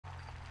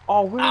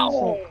Oh, where is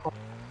Ow. that car?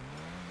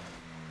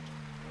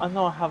 I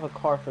know I have a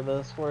car for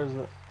this. Where is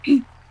it? I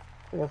think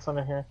it's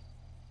under here.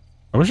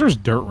 I wish there was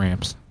dirt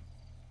ramps.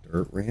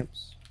 Dirt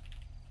ramps?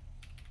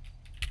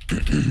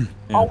 Yeah.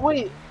 Oh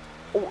wait,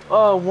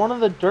 one of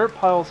the dirt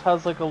piles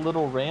has like a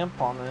little ramp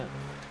on it.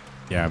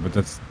 Yeah, but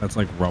that's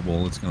like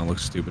rubble. It's gonna look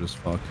stupid as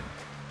fuck.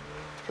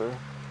 Sure.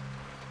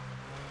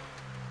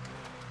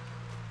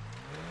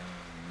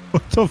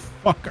 What the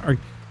fuck are?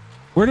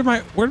 Where did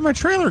my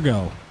trailer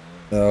go?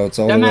 Oh, it's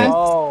all the way. Dumbass.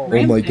 Oh,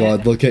 Oh my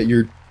god, look at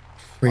your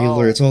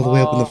trailer. It's all the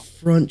way up in the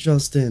front,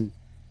 Justin.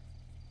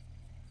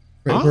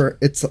 Right Huh? where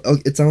it's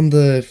on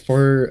the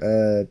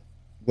far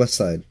west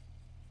side.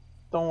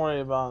 don't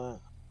worry about it.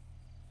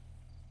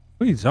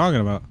 What are you talking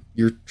about?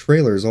 Your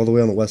trailer is all the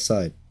way on the west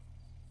side.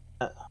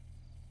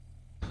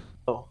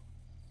 Oh,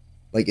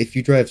 Like if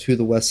you drive to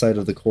the west side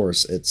of the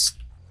course, it's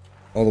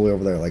all the way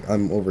over there. Like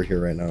I'm over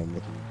here right now. I'm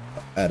looking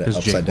at it Because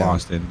upside Jake down.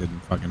 lost it and didn't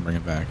fucking bring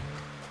it back.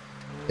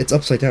 It's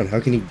upside down. How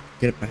can you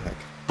get it back?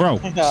 Bro,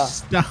 Yeah.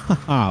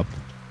 stop.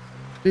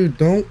 Dude,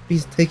 don't be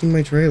taking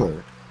my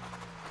trailer.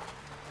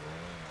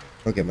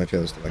 Okay, my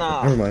trailer's still back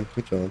Nah. there. Never mind.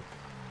 We're chilling.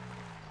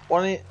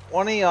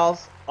 one of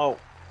y'all's. Oh,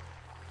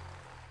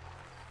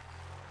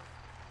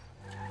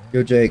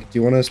 Yo, Jake, do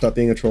you want to stop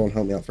being a troll and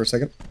help me out for a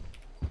second?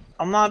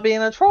 I'm not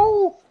being a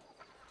troll.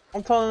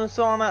 I'm telling him to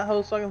sit on that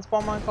host so I can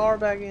spawn my car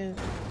back in.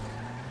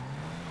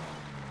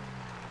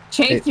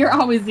 Chase, you're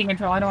always being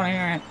control. I don't want to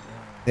hear it.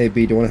 Hey,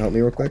 B, do you want to help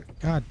me real quick?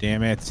 God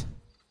damn it.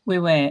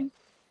 Wait.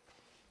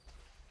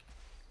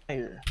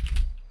 Here.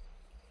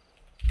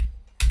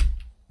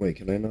 Wait,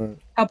 can I not?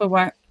 Help it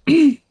what?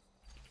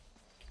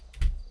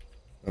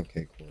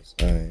 Okay, course.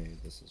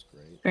 This is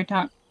great. Great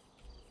talk.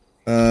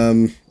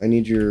 I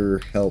need your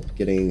help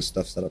getting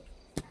stuff set up.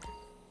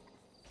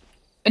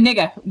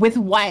 Nigga, with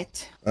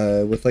what?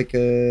 With like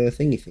a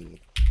thingy.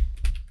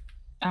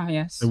 Oh,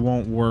 yes. It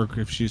won't work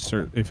if she's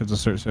if it's a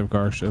cert save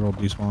car. It'll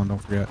despawn. Don't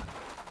forget.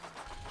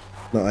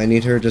 No, I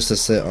need her just to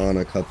sit on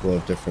a couple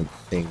of different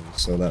things,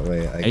 so that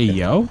way I Hey can...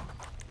 yo.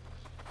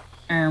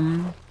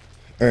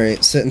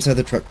 Alright, sit inside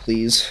the truck,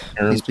 please.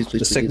 Please, please, please, The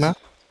please. Sigma?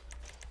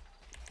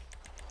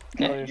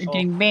 You're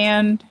getting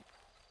banned.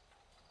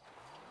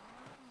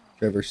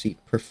 Driver seat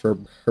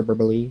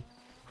preferably.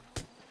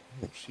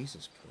 Oh,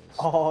 Jesus Christ.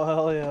 Oh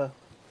hell yeah,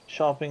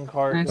 shopping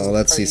cart. Nice. Oh,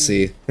 that's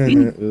Crazy.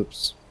 CC.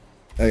 Oops.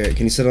 Alright,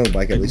 can you sit on the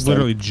bike I at least?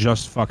 literally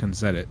just fucking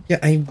said it. Yeah,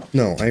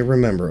 I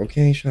remember.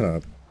 Okay, shut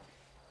up.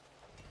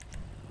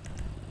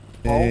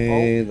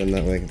 Okay, then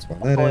that way I can spawn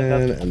that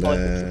in, and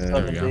then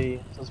There we go.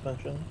 7D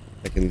suspension.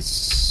 I can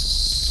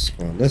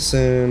spawn this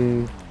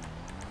in.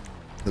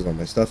 Because all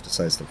my stuff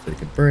decides to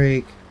freaking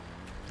break.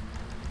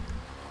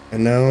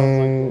 And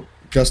now,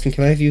 Justin,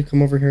 can I have you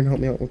come over here and help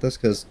me out with this?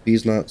 Because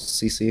B's not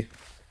CC.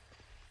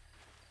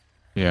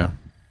 Yeah.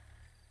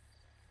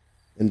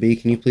 And B,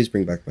 can you please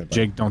bring back my bike?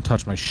 Jake, don't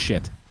touch my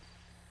shit.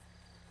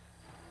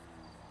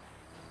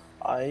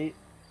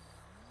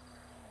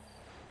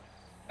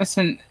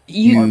 Listen,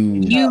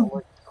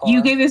 you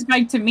You gave this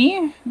bike to me?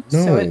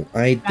 No, So it,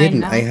 I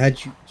didn't. know. I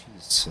had you.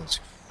 Jesus Christ.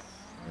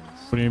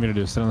 What do you need me to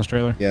do? Sit on this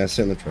trailer? Yeah,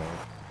 sit in the trailer.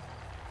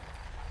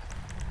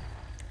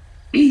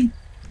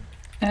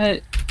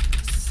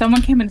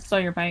 Someone came and stole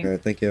your bike.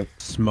 Alright, thank you.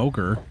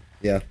 Smoker.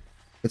 Yeah,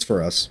 it's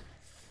for us.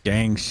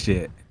 Gang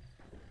shit.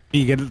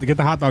 You get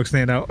the hot dog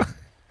stand out.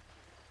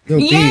 Yo,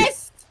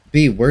 Yes!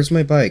 B, where's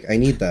my bike? I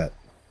need that.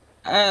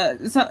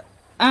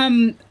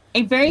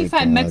 A very My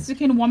fat God.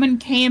 Mexican woman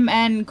came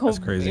and That's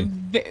crazy.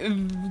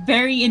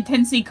 very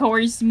intensely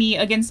coerced me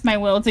against my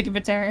will to give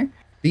it to her.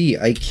 B,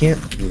 I can't.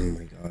 Oh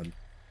my god.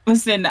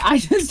 Listen, I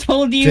just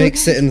told you Jake,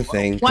 sit in the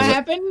thing. what 'cause I-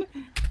 happened.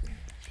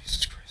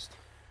 Jesus Christ.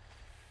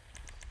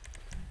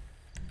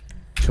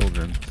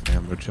 Children.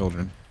 Damn, they're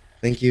children.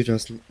 Thank you,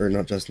 Justin. Or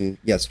not Justin.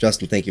 Yes,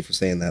 Justin, thank you for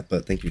saying that,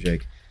 but thank you,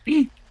 Jake.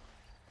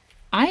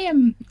 I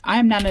am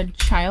not a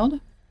child.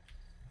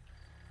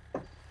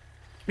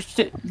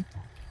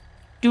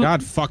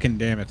 God fucking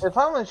damn it. If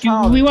I'm a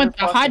child, we and want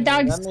you're the hot fucking me,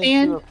 dog that makes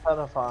stand? you a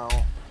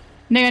pedophile.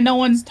 Nigga, no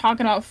one's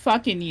talking about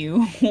fucking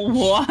you.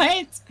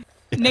 What?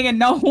 Nigga,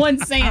 no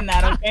one's saying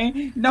that,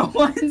 okay? No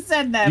one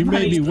said that. You may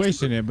buddy. be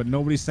wishing it, but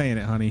nobody's saying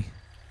it, honey.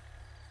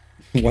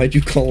 Why'd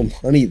you call him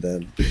honey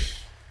then?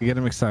 You get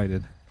him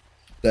excited.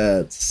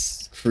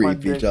 That's My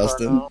creepy, dick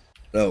Justin. hard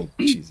Oh,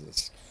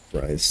 Jesus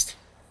Christ.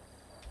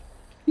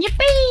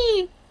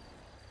 Yippee!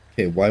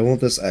 Okay, why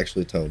won't this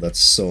actually tow? That's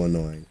so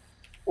annoying.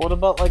 What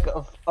about like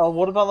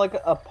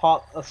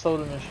a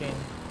soda machine,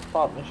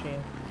 pop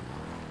machine?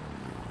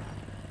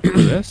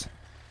 This?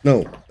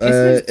 No,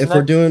 This is if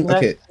we're doing Next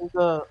okay, to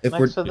the- if next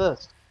we're- to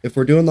this. if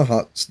we're doing the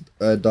hot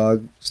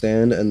dog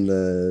stand and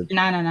the,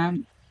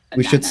 No.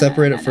 we should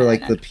separate it for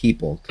like the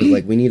people, because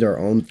like we need our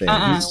own things.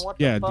 Uh-uh. What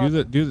the Yeah,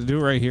 fuck? do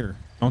it right here.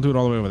 Don't do it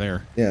all the way over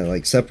there. Yeah,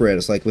 like separate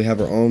us. Like we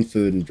have our own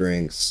food and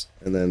drinks,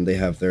 and then they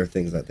have their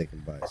things that they can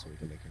buy, so we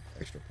can make an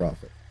extra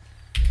profit.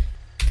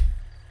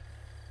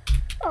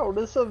 Oh,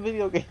 this is a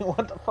video game.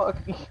 What the fuck?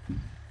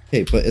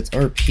 Okay, but it's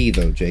RP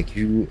though, Jake.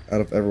 You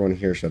out of everyone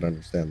here should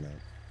understand that.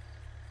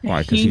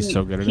 Why? Because he's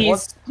so good at it.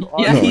 He's, What?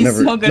 yeah, No, I he's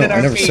so good at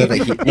I never said that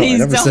RP. he. No, I He's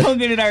never so said.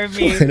 good at I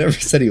RP. never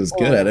said he was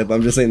good at it. But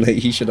I'm just saying that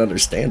he should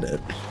understand it.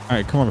 All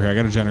right, come over here. I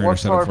got a generator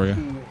What's set up for you.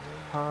 RP?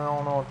 I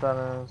don't know what that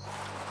is.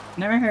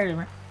 Never heard of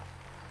her.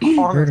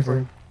 Heard of Honestly.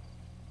 her.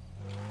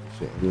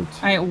 Shit, I need to-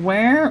 Alright,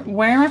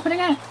 where am I putting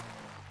it?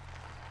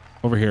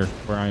 Over here,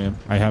 where I am.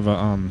 I have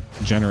a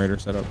generator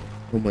set up.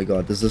 Oh my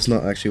god, does this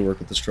not actually work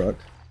with this truck?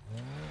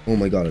 Oh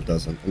my god, it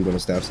doesn't. I'm gonna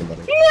stab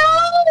somebody.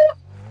 No!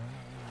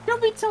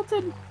 Don't be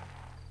tilted.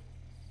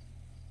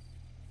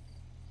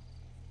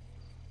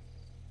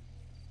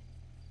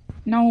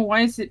 No,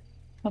 why is it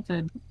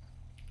tilted?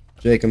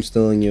 Jake, I'm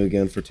stealing you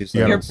again for 2 You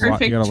gotta, You're seconds.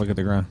 perfect. you gotta look at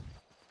the ground.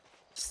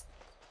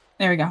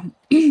 There we go.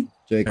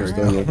 Jake, I'm There we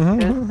stealing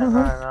you.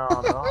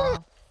 No.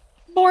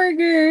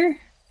 Burger.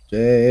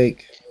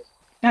 Jake.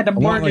 Got the I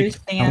want burger like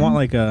stand. I want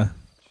like a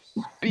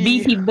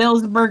Beefy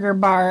Bill's Burger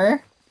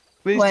Bar.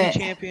 Ladies What? and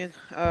champion,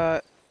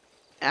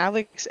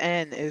 Alex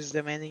N is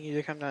demanding you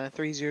to come down to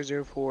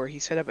 3004. He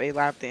set up a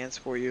lap dance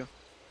for you.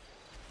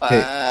 Okay,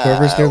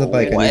 whoever's near the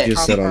bike, I need you to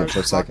Tom sit on it Carter's for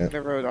a blocking second.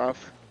 the road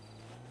off.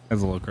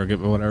 as a little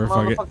crooked, but whatever.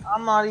 Fuck it. Motherfucker,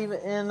 I'm not even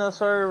in the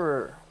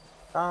server.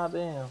 God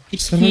damn.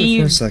 Sit on it for a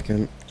He's,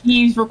 second.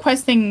 he's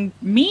requesting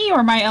me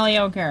or my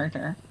LAO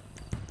character.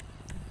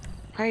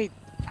 I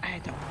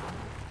don't.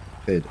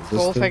 Okay, is this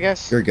Both, the- I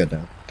guess. You're good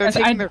now. They're I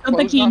taking their don't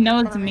think clothes he off in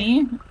knows front of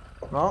me.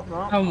 No,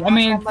 no. I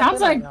mean, it sounds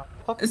like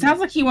Fuck it sounds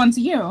like he wants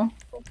you.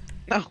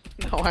 No,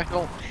 I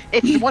don't.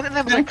 If one of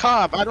them's a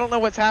cop, I don't know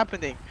what's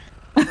happening.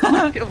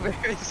 I feel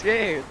very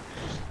scared.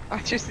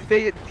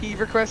 He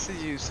requested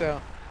you,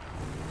 so.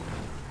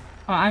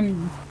 Oh,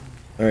 I'm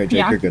Alright,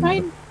 Jake, you're good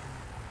preoccupied. now.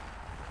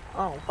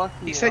 Oh, fuck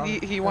you. He said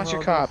I'm he wants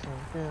your gonna cop. listen.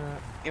 Yeah.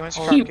 He wants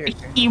your He, cop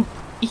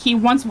character. he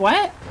wants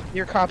what?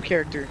 Your cop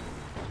character.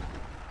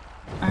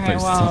 Alright,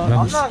 Thanks, well, Tom.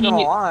 I'm not gonna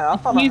lie. I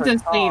thought I he's heard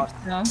asleep.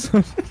 cock.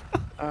 So.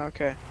 Oh,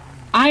 okay.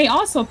 I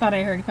also thought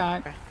I heard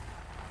cock.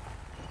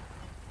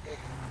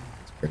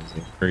 It's crazy.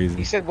 He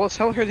Crazy. said, well,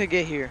 tell her to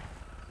get here.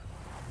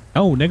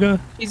 Oh, nigga.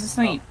 He's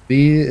asleep.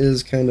 B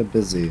is kind of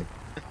busy.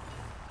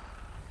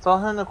 Tell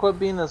him to quit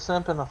being a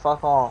simp and to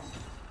fuck off.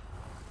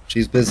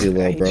 She's busy,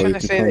 little He's bro. trying You to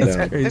can say calm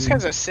that down. this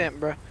guy's a simp,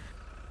 bro.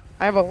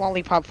 I have a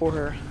lollipop for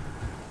her.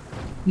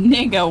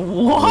 Nigga,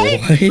 what?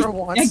 For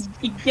What? once.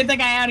 Get the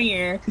guy out of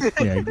here.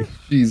 Yeah,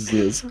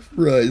 Jesus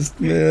Christ,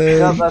 Yeah,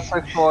 man. that's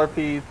sexual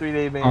RP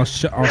 3-day ban. I'll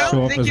show I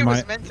don't up think as it my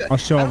was meant to. I'll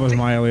show I up don't as think-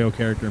 my LEO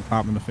character and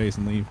pop him in the face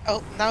and leave.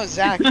 Oh, now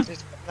Zach just said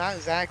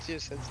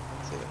something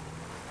to it.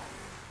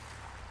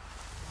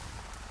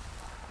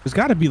 There's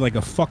got to be like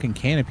a fucking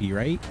canopy,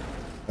 right?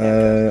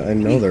 I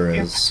know there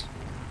is.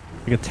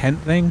 Like a tent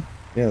thing.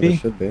 Yeah, there B?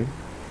 should be.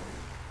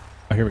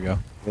 Oh, here we go.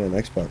 Yeah, an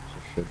Xbox there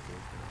should be.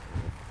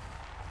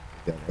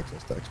 You got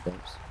access to Xbox.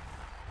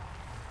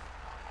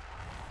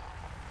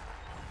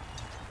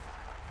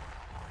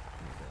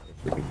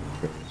 Freaking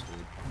controllers,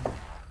 dude.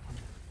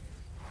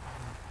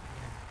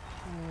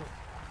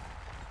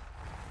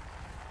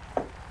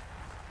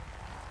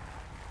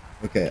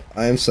 Okay,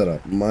 I am set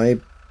up. My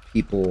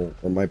people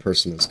or my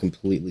person is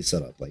completely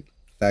set up, like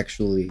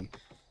factually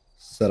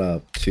set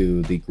up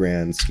to the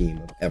grand scheme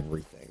of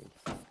everything.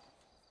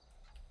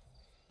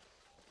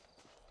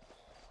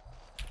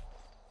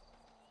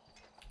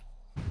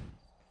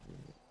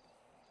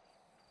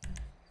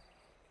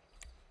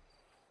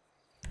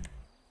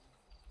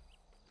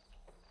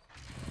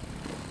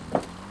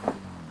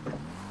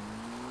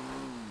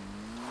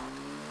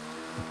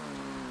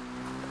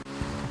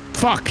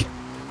 Fuck.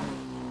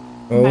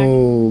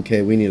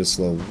 Okay, we need to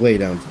slow way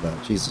down to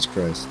that. Jesus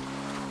Christ.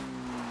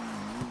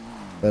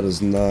 That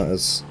is not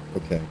as...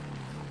 Okay.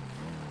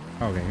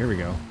 Okay, here we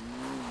go.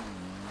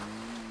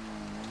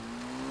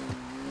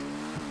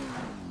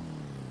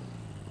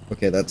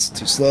 Okay, that's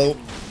too slow.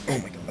 Oh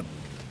my god.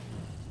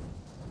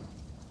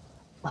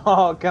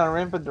 Oh, can I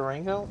ramp a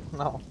Durango?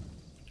 No.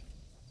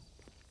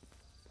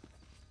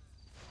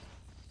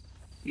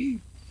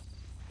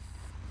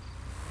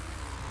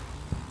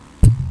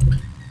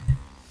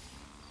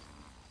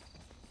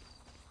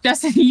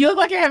 Justin, you look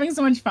like you're having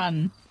so much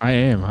fun. I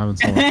am having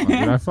so much fun,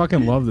 dude. I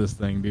fucking love this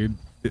thing, dude.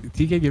 Did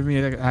TK give me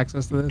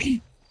access to this?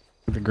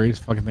 It's the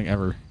greatest fucking thing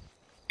ever.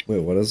 Wait,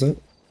 what is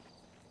it?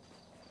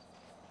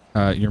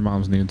 Your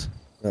mom's nudes.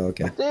 Oh,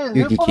 okay. Dude,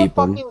 You who can put keep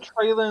a them. fucking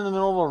trailer in the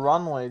middle of a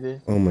runway,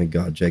 dude? Oh my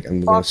god, Jake,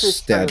 I'm gonna Fuck this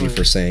stab you trailer.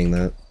 for saying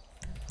that.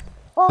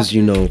 Fuck Because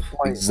you know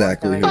what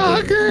exactly can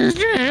I who do? did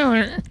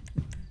it.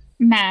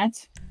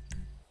 Matt,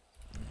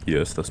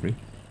 Yes, that's me.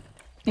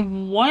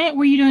 what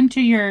were you doing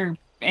to your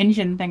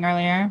engine thing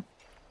earlier?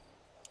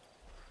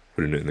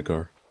 Putting it in the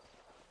car.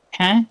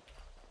 Huh?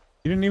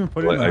 You didn't even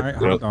put Well, it in I- the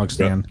hot dog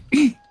stand.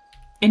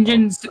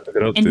 Engines Took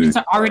it out engines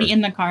to are already car.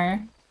 in the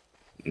car.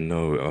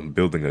 No, I'm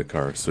building a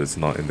car, so it's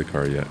not in the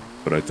car yet.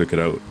 But I took it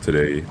out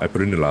today. I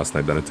put it in last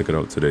night, then I took it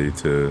out today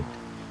to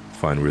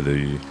find where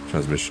the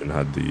transmission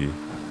had the.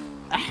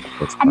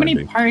 what's How many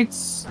binding.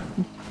 parts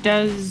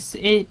does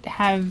it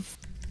have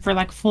for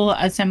like full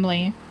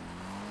assembly?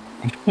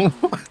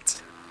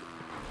 What?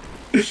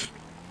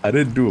 I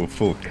didn't do a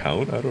full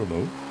count. I don't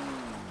know.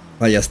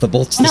 Oh yes, the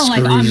bolts, the No,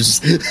 like,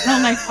 screws. No,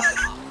 like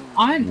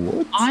on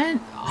What?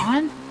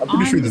 on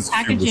pretty sure the this is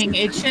packaging,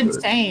 it Christmas, should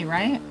but- say,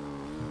 right?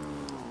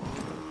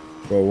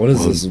 Bro, what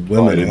is this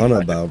Well, I women didn't on buy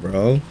it. about,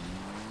 bro?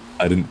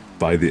 I didn't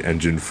buy the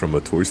engine from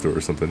a toy store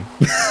or something.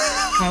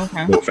 Oh,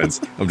 okay. No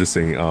offense. I'm just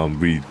saying,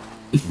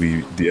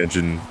 the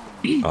engine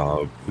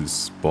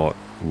was bought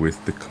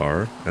with the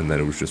car, and then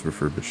it was just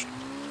refurbished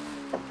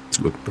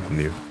to look brand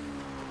new.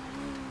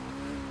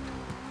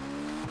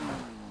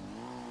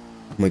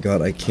 Oh my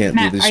god, I can't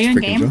Matt, do these are you in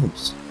freaking game?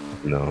 jumps.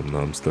 No,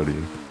 I'm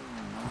studying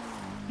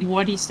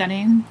What are you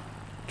studying?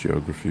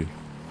 geography.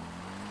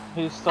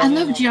 He's I love studying on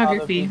how to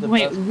geography. be the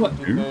Wait, best what-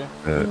 computer.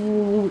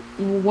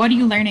 What are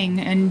you learning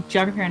in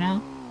geography right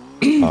now?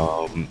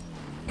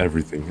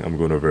 Everything. I'm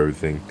going over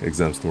everything.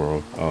 Exams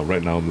tomorrow.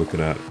 Right now, I'm looking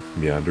at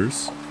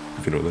meanders.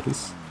 If you know what that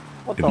is.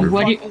 What In the river.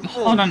 What do fuck you, is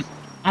hold on. this?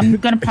 I'm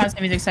gonna pause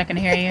the music so I can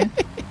hear you.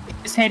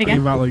 Just say it Talking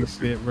again. about like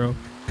shit, bro.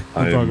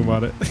 I'll I'm talk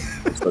about it.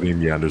 I'm studying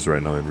meanders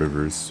right now in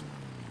rivers.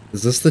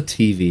 Is this the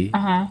TV?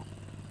 Uh-huh.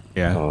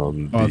 Yeah. Oh,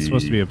 it's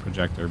supposed to be The- a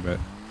projector, but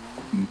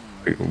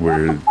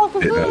where fuck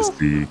is it has this?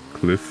 the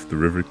cliff, the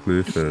river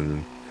cliff,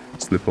 and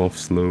slip off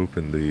slope,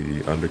 and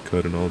the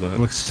undercut, and all it that.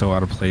 looks so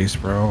out of place,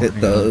 bro. It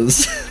Hang on.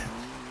 does.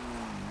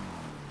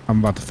 I'm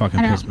about to fucking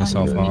I don't piss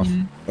myself know. off.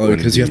 Oh, When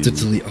because you have to the-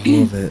 delete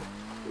all of it.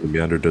 The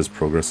meander does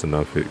progress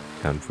enough, it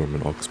can form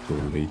an oxbow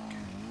lake.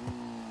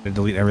 Did it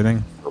delete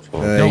everything? you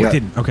No, it got-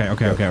 didn't. Okay. two.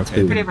 It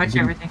Pretty didn't- much it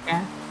didn't- everything,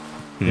 yeah.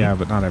 Yeah,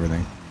 but not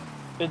everything.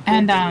 It did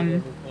And, do um,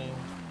 everything.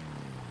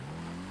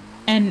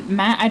 And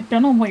Matt, I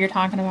don't know what you're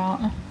talking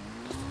about.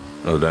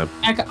 Oh damn!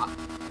 Like,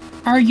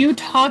 are you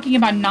talking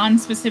about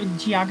non-specific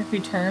geography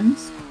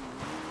terms?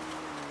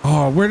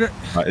 Oh, where did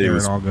It there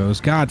was- it all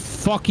goes? God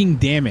fucking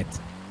damn it!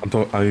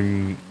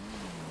 I'm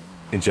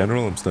in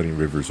general. I'm studying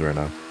rivers right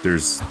now.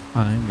 There's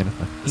I'm gonna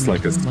fucking. It's like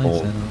a kill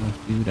small-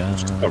 myself,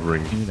 just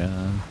covering dude.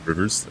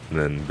 rivers, and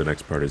then the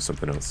next part is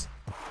something else.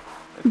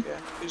 Okay.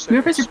 2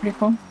 Rivers are seconds. pretty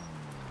cool.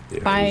 Yeah,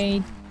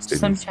 By there's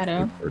some stadiums,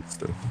 shadow. art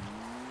stuff.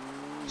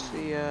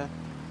 See,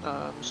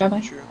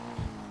 Bye-bye. true.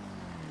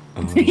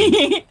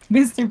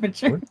 Mr.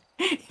 Butcher.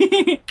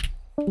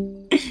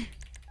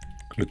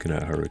 Looking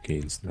at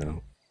hurricanes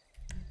now.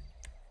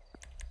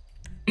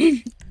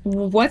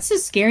 What's the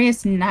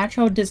scariest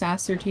natural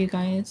disaster to you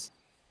guys?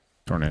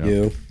 Tornado.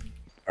 You.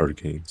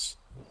 Hurricanes.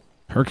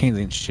 Hurricanes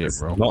ain't shit,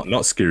 bro.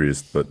 Not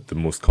scariest, but the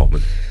most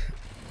common.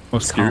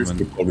 Most Scariest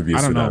common. would probably be a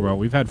I don't know, tsunami. bro.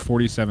 We've had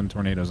 47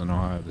 tornadoes in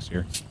Ohio this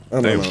year. I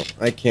don't Damn. know.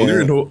 I Well, can't.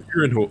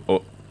 you're in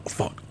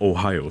fuck,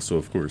 Ohio, so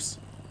of course.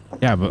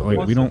 Yeah, but like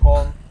What's we it don't.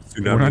 called?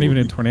 We're not Tsunami even would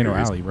in be Tornado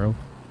scariest. Alley, bro.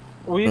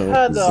 We've Oh,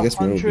 had 'cause I guess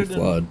mine would be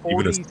flood.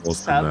 Even a small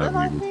 147, I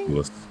tsunami would think, kill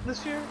us.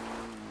 this year.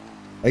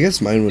 I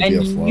guess mine would be a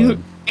And flood.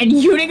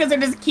 you niggas are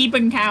just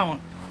keeping count.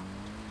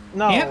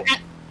 No, Yep,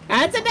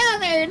 that's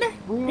another.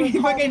 we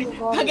were fucking talking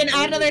about fucking it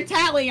add another earlier.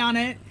 tally on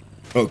it.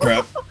 Oh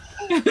crap.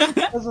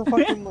 There's a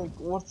fucking like,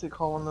 what's it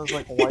called? One of those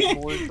like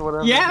whiteboards or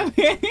whatever. Yeah,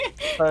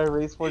 Sorry,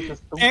 race board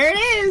just. there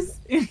it is.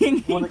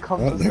 When it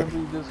comes Oh, to there.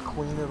 simply just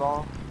clean it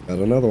off. Got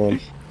another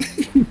one.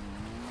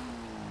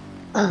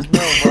 No,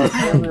 but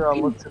earlier I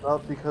looked it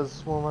up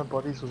because one of my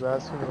buddies was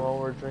asking me while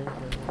we were drinking.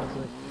 And he was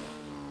like,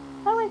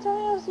 "How many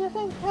tornadoes do you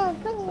think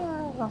have been here?"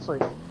 And I was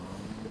like,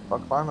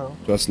 "Fuck if I know."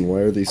 Justin, why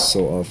are these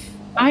so off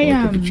I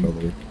like, with each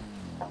other?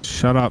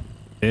 Shut up,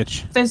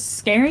 bitch. The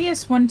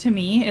scariest one to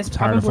me is I'm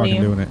tired of probably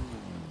fucking doing it.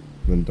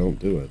 Then don't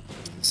do it.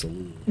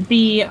 Salute.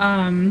 the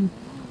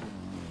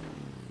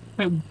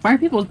Wait, why are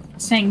people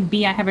saying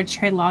B? I have a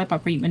cherry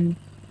lollipop for you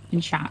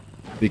in chat.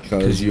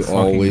 Because you fucking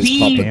always Be-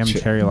 pop a Damn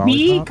cherry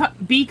B, lollipop.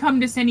 B come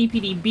to Cindy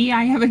PD. B,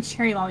 I have a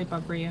cherry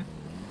lollipop for you.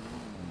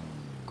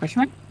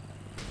 Question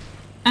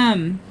mark?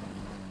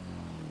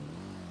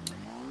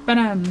 But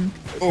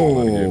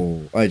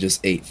Oh, I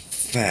just ate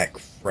fat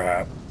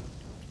crap.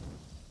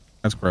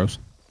 That's gross.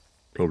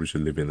 Probably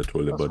should leave it in the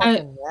toilet, That's but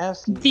fucking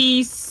nasty.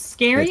 the That's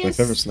my favorite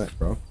scariest snack,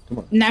 bro. Come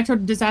on. natural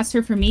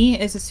disaster for me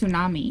is a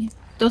tsunami.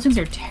 Those things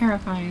are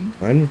terrifying.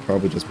 Mine would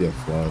probably just be a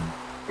flood.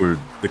 or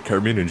the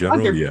Caribbean in Oh,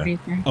 general, they're yeah. crazy.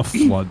 A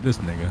flood, this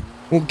nigga.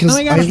 Well, because Oh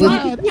my God, I a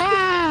live. flood!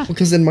 Ah!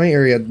 Because in my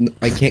area,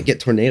 I can't get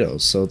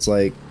tornadoes, so it's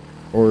like,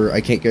 or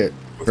I can't get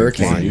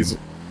hurricanes,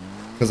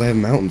 because I have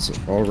mountains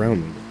all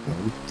around me.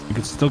 You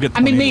could still get.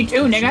 I mean, me tornadoes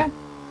too, and shit. nigga.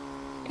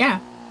 Yeah.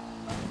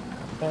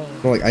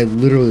 No, like I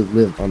literally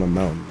live on a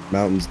mountain.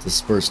 Mountains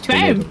disperse Same.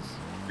 tornadoes.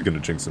 You're gonna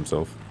jinx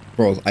himself.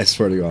 Bro, I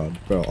swear to God,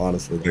 bro,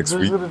 honestly. Next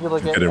There's week, gonna be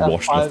like you're an getting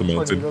washed off the F5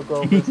 mountain. tornado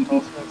go this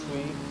close next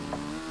week.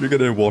 You're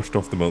getting washed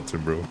off the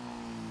mountain, bro.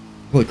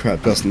 Holy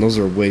crap, Dustin, those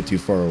are way too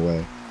far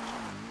away.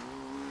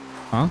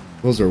 Huh?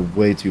 Those are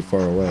way too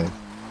far away. What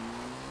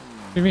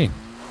do you mean?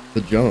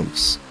 The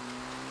jumps.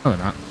 No, they're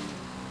not.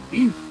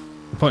 I'm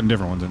putting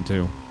different ones in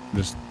too. I'm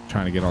just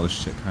trying to get all this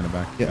shit kind of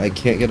back. Yeah, I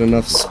can't get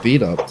enough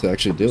speed up to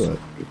actually do it.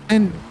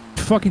 And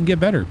fucking get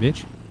better,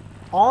 bitch.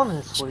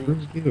 Honestly, Screw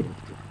you.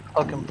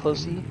 fucking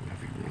pussy.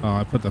 Oh,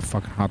 I put the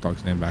fucking hot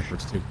dog's name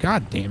backwards too.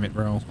 God damn it,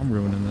 bro. I'm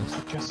ruining this.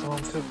 Guess what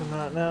I'm cooking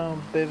right now,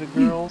 baby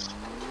girls.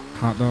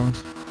 Hot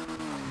dogs.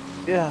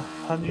 Yeah,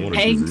 What 100. is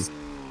Eggs.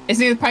 This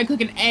nigga's probably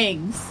cooking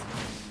eggs.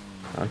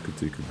 I could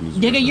take a booze.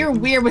 Nigga, you're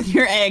weird with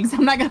your eggs.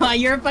 I'm not gonna lie,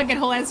 you're a fucking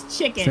whole ass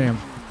chicken. Sam,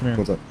 come here.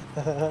 What's up? I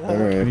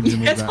Alright. need you to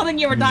move That's that. all thing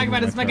you were I need talking to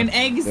about move is my fucking truck.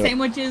 eggs, Yep.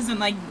 sandwiches, and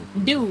like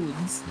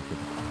dudes.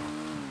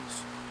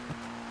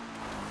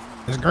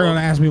 This girl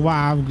asked me why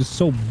I was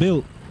so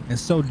built and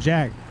so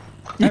jacked.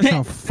 That's how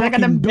I got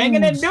fucking them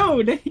banging a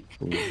dudes.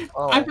 dude.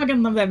 Oh, I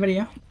fucking love that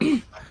video.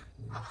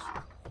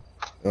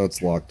 Oh,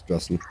 it's locked,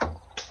 Justin.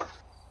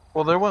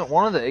 well, there went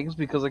one of the eggs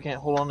because I can't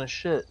hold on to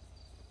shit.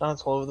 Now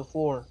it's all over the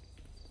floor.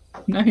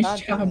 Nice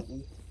God damn job.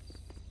 it.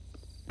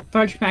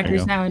 Fudge you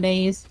packers go.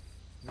 nowadays.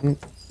 I'm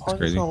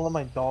crazy. just gonna let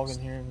my dog in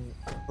here and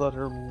let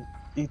her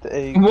eat the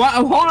egg. What?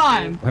 Hold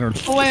on. I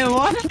don't. Wait,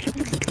 what?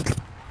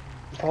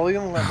 Probably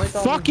gonna let my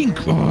dog Fucking in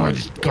here and God,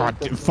 eat the God, egg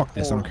dude, that's fuck on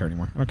this. I the don't care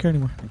anymore. I don't care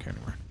anymore. I don't care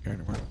anymore. I don't care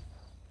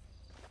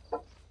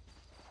anymore.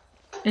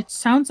 It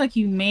sounds like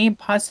you may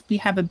possibly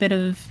have a bit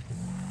of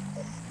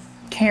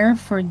care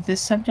for this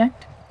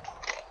subject.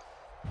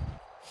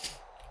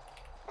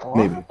 floor.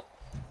 Maybe.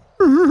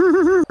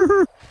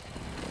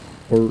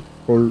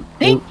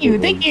 Thank you,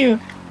 thank you.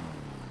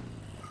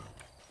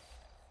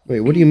 Wait,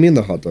 what do you mean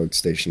the hot dog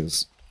station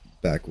is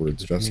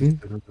backwards,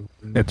 Justin?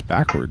 It's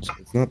backwards.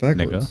 It's not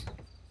backwards.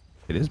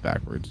 It is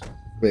backwards.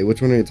 Wait,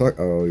 which one are you talking?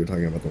 Oh, you're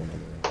talking about the one on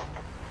the right.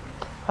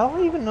 How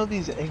do I even know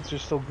these eggs are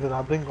so good?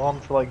 I've been gone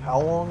for like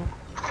how long?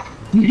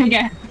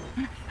 Yeah.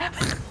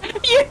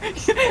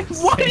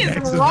 What is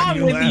Next is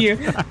wrong when with you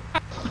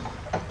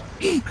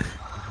you?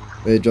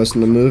 Hey,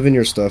 Justin, I'm moving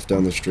your stuff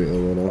down the street a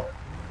little.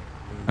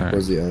 Alright.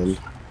 Towards the end.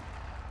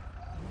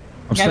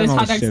 I'm Yeah, setting this all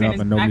hot this dog shit stand up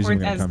is and nobody's even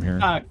backwards gonna as come here.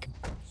 fuck.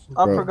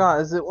 I Bro.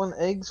 forgot. Is it when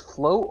eggs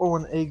float or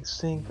when eggs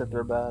sink that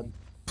they're bad?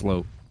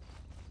 Float.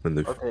 When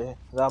they Okay,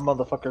 that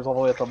motherfucker's all the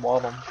way at the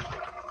bottom.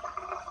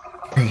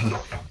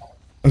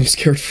 I'm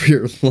scared for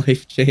your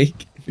life,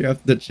 Jake. If you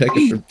have to check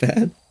if they're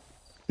bad.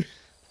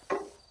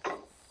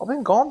 I've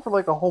been gone for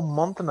like a whole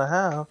month and a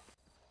half.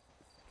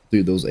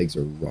 Dude, those eggs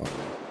are raw.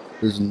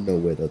 There's no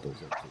way that those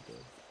eggs are good.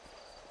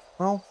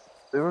 Well,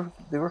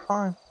 they were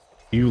fine.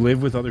 You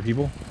live with other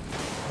people?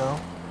 No,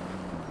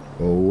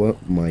 Oh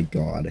my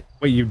god.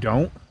 Wait, you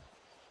don't?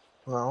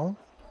 no.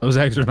 Those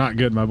eggs are not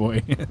good, my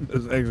boy.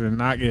 Those eggs are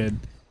not good.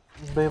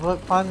 They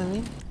look fine to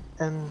me,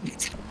 and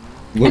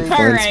Look fine,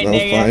 Alright, smell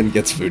nigga. fine,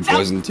 gets food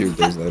poisoning 2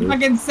 days later.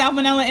 Fucking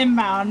salmonella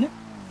inbound.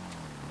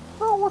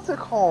 oh, what's it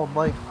called?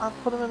 Like I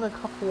put them in a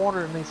cup of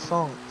water and they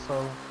sunk.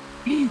 So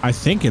I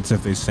think it's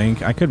if they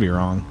sink. I could be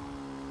wrong.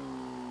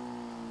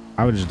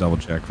 I would just double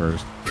check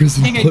first.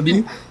 Prison Nigga,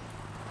 buddy?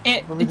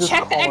 It Let me just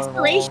check the call it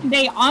expiration all.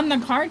 date on the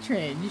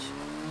cartridge.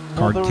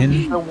 well,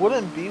 Carton? there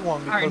wouldn't be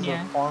one because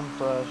Carton, of Farm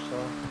Fresh.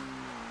 So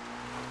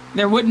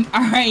There wouldn't.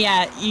 All right,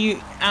 yeah. You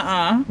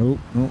Nope,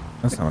 nope.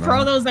 That's not what I throw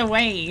want. those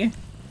away.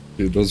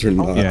 Dude, those are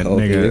not Yeah,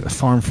 healthy. nigga.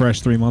 Farm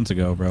fresh 3 months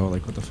ago, bro.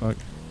 Like, what the fuck?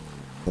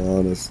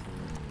 Honest.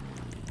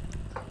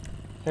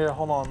 here,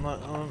 hold on.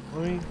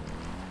 Let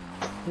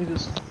me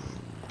just.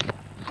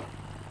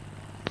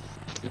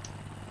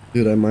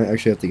 Dude, I might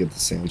actually have to get the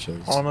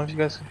Sanchez. I don't know if you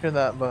guys can hear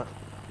that, but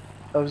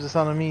that was the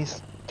sound of me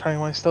turning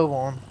my stove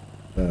on.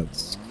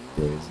 That's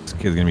crazy. This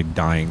kid's gonna be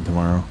dying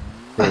tomorrow.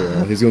 For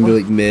real. He's gonna be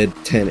like mid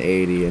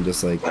 1080 and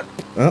just like,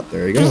 oh,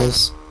 there he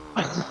goes.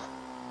 Oh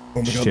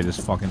my god. Shit his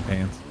fucking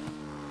pants.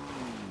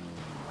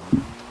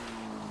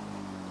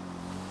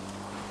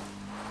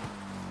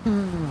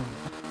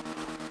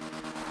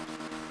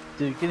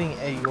 Dude, getting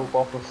egg yolk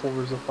off the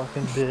floor is a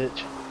fucking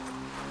bitch.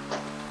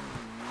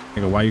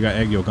 Nigga, why you got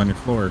egg yolk on your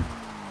floor?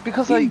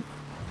 Because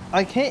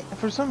I can't,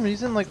 for some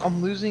reason, like,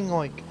 I'm losing,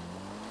 like,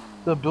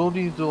 the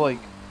ability to, like,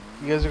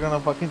 you guys are gonna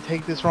fucking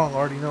take this wrong, I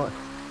already know it.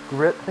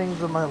 Grip things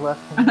with my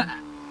left hand.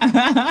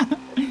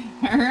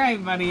 All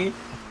right, buddy.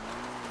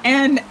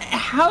 And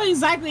how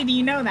exactly do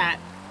you know that?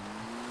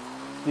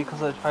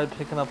 Because I tried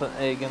picking up an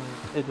egg and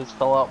it just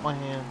fell out my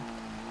hand.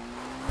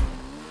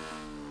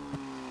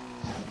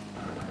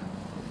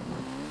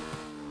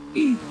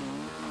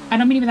 I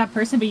don't mean to be that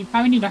person, but you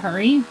probably need to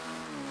hurry.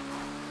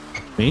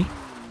 Me?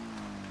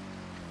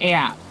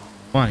 Yeah.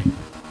 Why?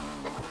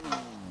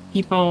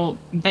 People,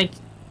 like,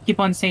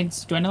 people on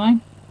state's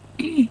dwindling.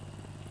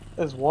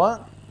 Is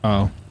what?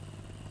 Oh.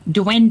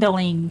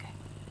 Dwindling.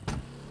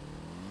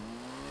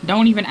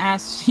 Don't even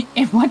ask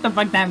if what the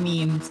fuck that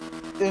means.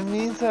 It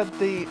means that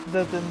the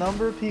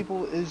number of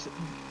people is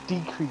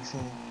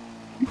decreasing.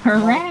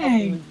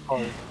 Hooray!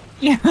 Not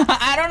Yeah,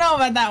 I don't know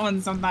about that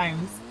one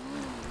sometimes.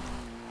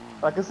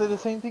 I can say the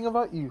same thing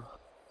about you.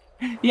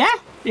 Yeah,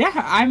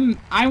 I'm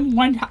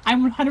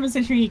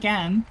 100% sure you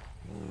can.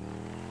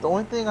 The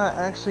only thing I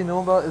actually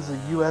know about is the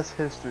U.S.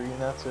 history,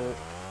 and that's it.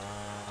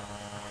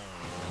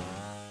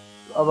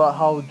 About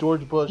how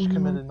George Bush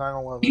committed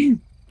 9/11.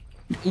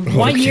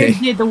 What year Okay.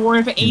 did the War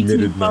of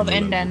Committed 1812 9/11.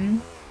 end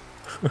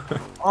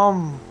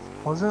in?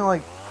 Wasn't it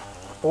like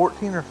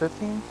 14 or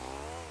 15?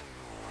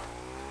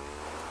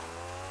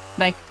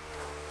 Like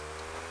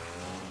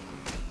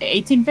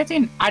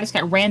 1815? I just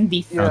got ran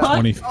the Yeah.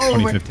 fuck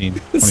 2015.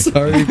 2015.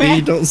 Sorry,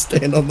 B, don't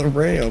stand on the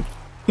ramp.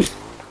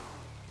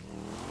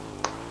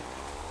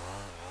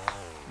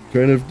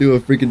 Trying to do a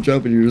freaking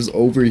jump and you're just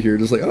over here,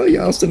 just like, oh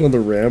yeah, I'll stand on the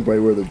ramp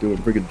right where they're doing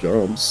freaking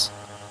jumps.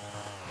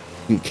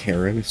 And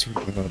Karen, I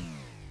swear to God.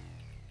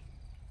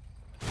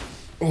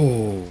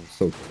 Oh,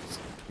 so close.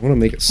 I want to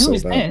make it so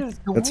is bad. this?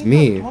 That's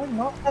me. Do I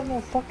not have no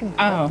fucking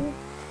Oh. pepper?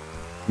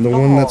 I'm the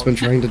one that's Oh, been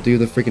trying to do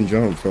the freaking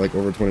jump for like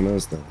over 20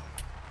 minutes now.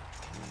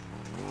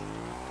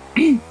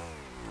 Oh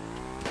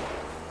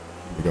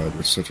my God,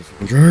 you're such a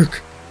freaking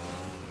jerk.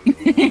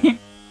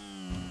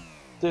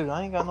 Dude,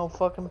 I ain't got no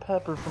fucking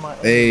pepper for my.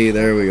 Hey,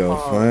 there we go.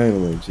 Oh.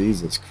 Finally,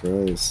 Jesus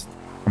Christ.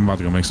 I'm about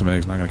to go make some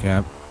eggs. Not gonna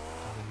cap.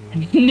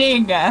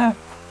 Nigga.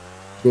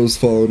 Bro's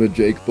following a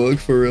Jake book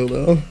for real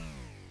now.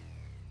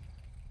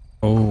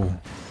 Oh.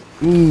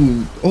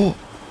 Ooh. Oh.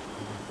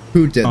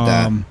 Who did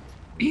that?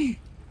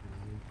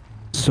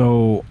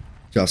 So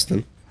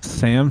Justin.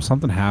 Sam,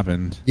 something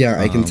happened. Yeah,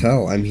 I can Um,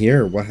 tell. I'm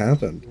here. What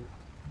happened?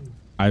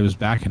 I was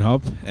backing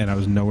up and I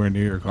was nowhere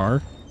near your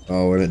car.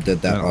 Oh, and it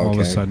did that. And all of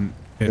a Okay. sudden,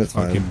 it That's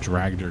fine. fucking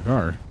dragged your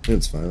car.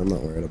 It's fine. I'm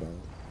not worried about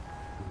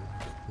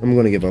it. I'm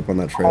gonna give up on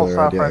that All trailer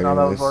stop idea right now.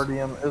 That was anyways.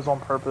 already is on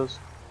purpose.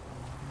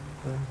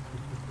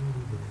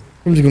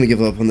 I'm just gonna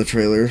give up on the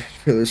trailer.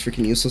 Trailer's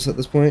freaking useless at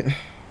this point.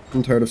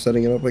 I'm tired of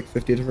setting it up like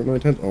 50 different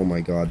million times. Oh my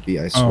God, B,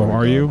 I swear. Oh, to are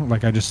God. you?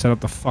 Like I just set up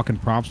the fucking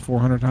props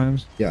 400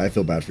 times? Yeah, I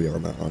feel bad for you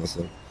on that,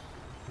 honestly.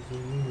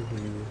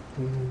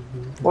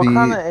 What The-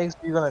 kind of eggs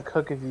are you gonna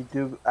cook if you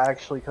do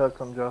actually cook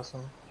them,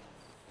 Justin?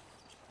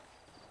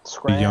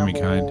 Scramble. yummy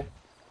kind.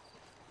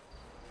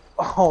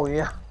 Oh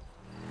yeah,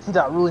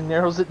 that really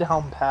narrows it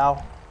down,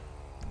 pal.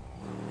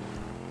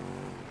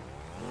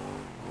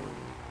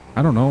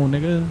 I don't know,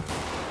 nigga.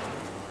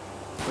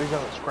 Are you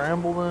gonna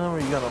scramble them? Are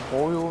you gonna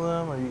boil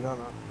them? Are you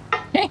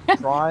gonna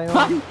fry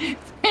them?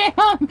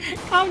 Sam,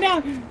 calm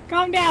down.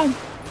 Calm down.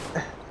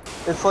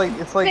 It's like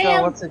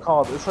Sam! what's it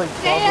called? It's like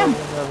Sam!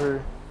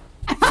 whenever.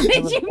 How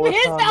did you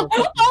miss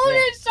all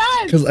your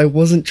shots? Because I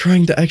wasn't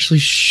trying to actually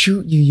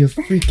shoot you, you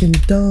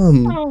freaking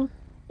dumb. Oh.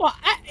 Well,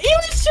 he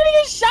was shooting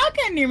a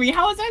shotgun near me.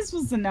 How was I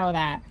supposed to know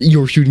that? You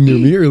were shooting near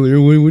me earlier.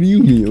 What do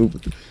you mean?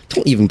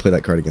 Don't even play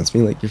that card against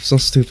me. Like, you're so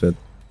stupid.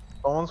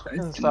 Someone's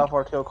fucking stop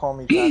RTO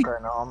calling me Jack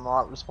right now. I'm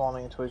not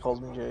responding until he calls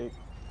me Jake.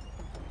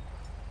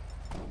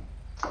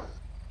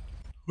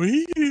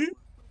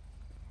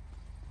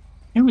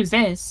 Who is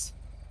this?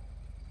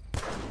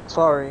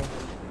 Sorry.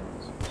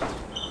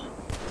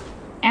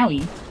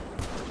 Owie.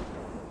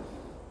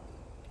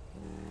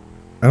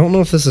 I don't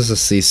know if this is a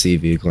CC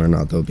vehicle or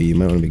not, though, B. You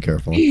might want to be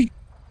careful.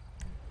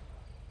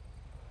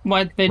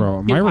 What, the Bro,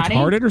 am I Ducati?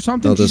 retarded or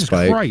something? No, this Jesus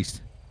bike.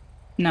 Christ.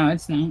 No,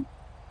 it's not.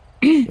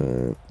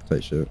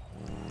 Tight shit.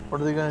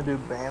 What are they gonna do?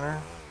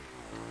 Banner?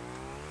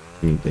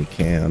 I mean, they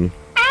can.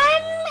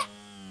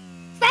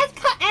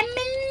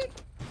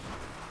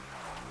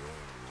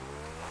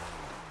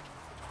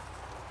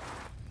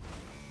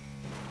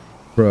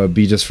 Bro,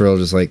 B just for real,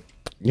 just like,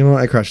 you know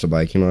what? I crashed the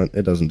bike. You know what?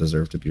 It doesn't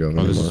deserve to be driven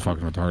Oh, this anymore. is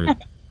fucking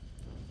retarded.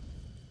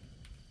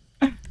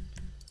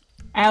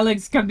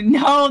 Alex, come to.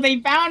 No, they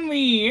found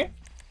me.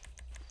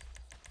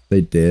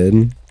 They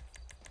did?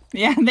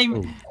 Yeah, they.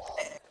 Oh.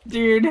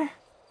 Dude.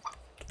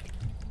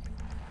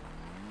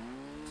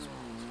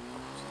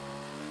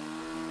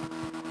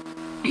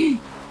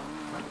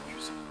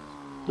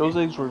 Those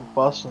eggs were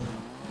busting.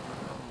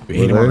 You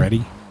ate him Were they?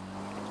 already?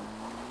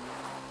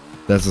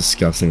 That's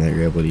disgusting that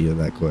you're able to eat it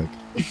that quick.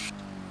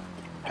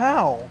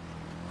 How?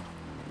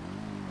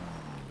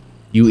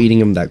 You eating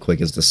them that quick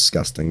is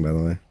disgusting, by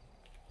the way.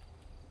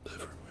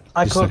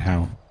 I Just said cooked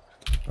how.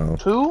 Oh.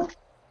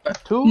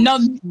 two No,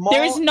 small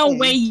there's no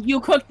way eggs. you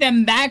cooked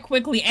them that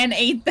quickly and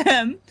ate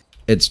them.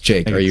 It's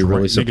Jake. Are you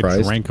really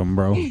surprised? Drank them,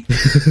 bro.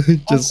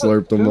 Just I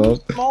slurped cooked them two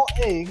up. small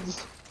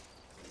eggs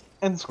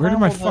and Where did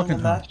my scrambled them fucking-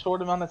 in that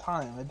short amount of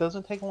time. It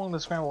doesn't take long to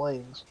scramble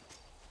eggs.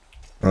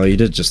 Oh, you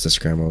did just a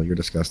scramble. You're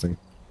disgusting.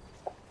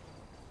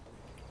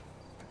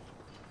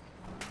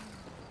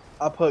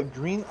 I put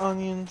green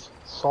onions,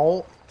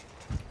 salt,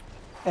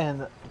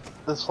 and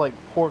this like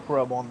pork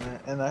rub on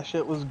there, and that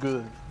shit was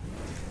good.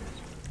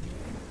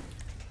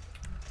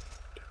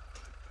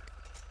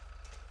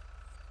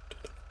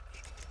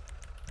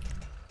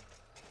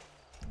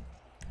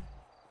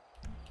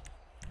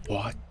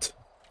 What?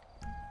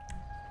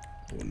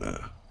 Oh no.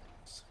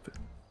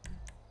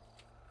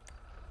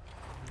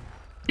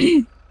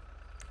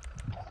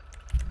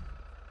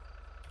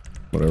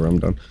 Whatever, I'm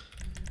done.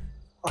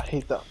 I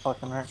hate that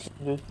fucking raccoon,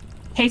 dude.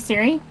 Hey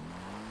Siri.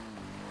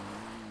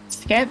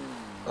 Skip.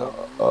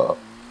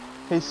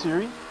 Hey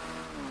Siri.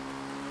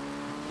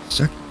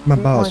 Suck my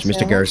Eat balls, my Mr.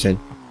 sandwich. Garrison.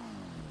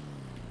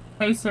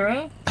 Hey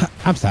Siri.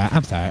 I'm sorry.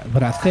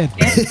 What I said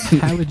was,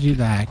 how would you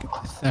like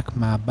to suck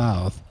my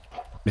balls,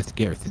 Mr.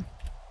 Garrison?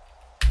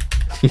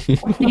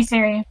 Hey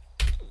Siri.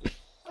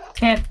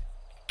 Skip.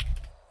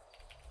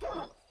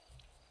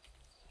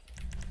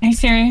 Hey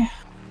Siri.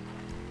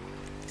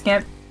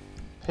 Skip.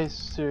 Hey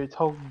Siri,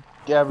 tell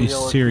Hey,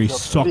 Gabrielle. Siri, she's a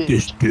suck bitch.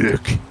 this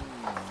dick.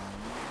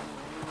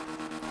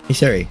 Hey,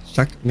 Siri,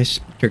 suck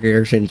Mr.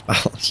 Garrison's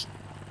balls.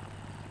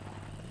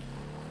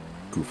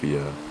 Goofy,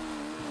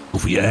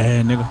 Goofy,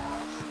 yeah, nigga.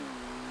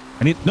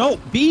 I need no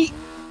B.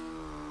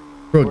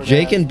 Bro,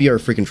 Jake and B are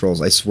freaking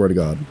trolls. I swear to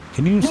God.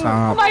 Can you Am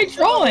stop I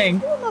trolling?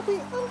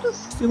 Nothing. I'm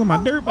just stealing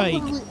my dirt bike?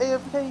 I'm literally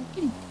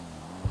AFK.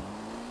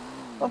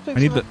 I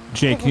need the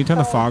Jake. Can you turn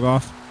the fog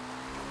off?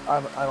 I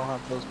don't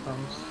have those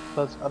perms.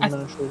 That's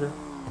administrator.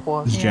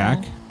 What? Is Yeah.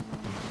 Jack?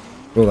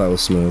 Oh, that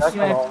was smooth. Jack You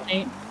got have off. to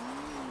say-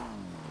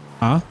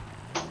 Huh?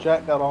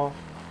 Jack got off.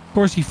 Of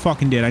course he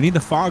fucking did. I need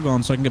the fog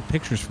on so I can get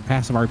pictures for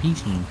passive RP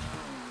team.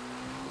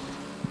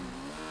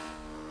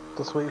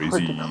 Just wait for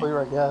it to Crazy.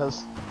 clear, I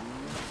guess.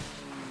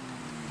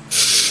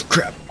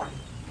 Crap.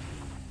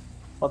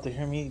 About to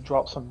hear me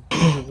drop some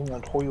beans in the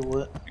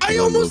toilet. I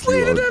almost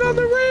landed that on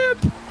the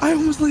ramp. I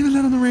almost landed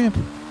that on the ramp.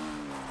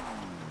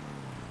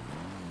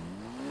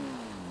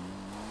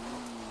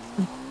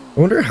 I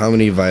wonder how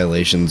many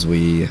violations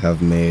we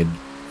have made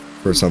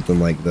for something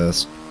like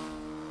this.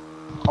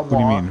 A What do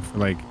you lot. mean? For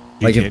like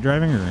Like GTA if-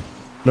 driving or?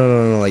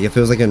 No. Like, if it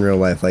was like in real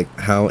life, like,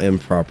 how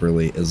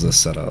improperly is this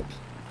set up?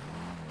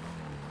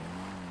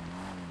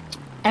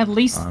 At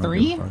least I don't give a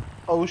 3? fuck.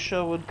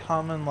 OSHA would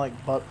come and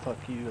like butt fuck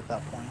you at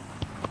that point.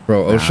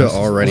 Bro, Nah, OSHA this is-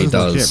 already this is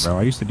legit, does. bro.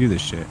 I used to do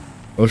this shit.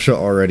 OSHA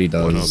already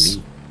Oh, not does.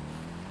 me.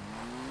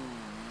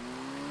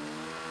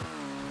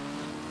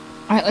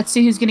 Alright, let's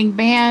see who's getting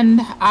banned.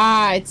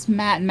 Ah, it's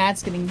Matt.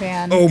 Matt's getting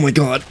banned. Oh my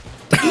God.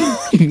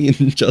 Me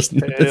and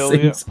Justin at the Hell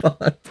same yeah.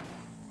 spot.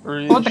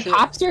 Oh, the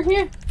cops are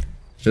here?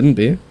 Shouldn't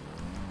be.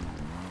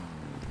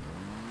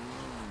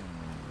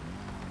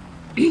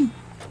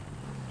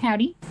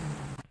 Howdy.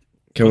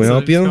 Can we help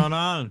What's you? going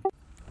on?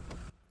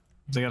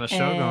 They got a show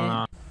going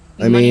on.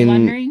 I Money mean-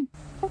 laundering?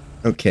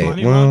 Okay,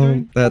 Money well,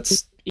 laundering?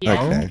 that's Yeah.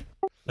 okay.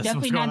 That's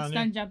Definitely what's going not on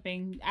stun here.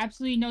 jumping.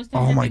 Absolutely no stun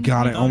Oh jumping. my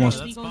God, I No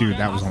almost- illegal dude, that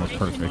gun was almost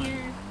operation perfect. here.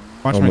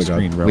 Watch Oh my my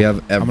screen, God. bro. We have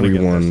I'm gonna get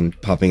everyone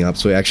popping up,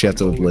 so we actually have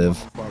to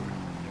live.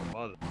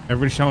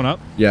 Everybody showing up?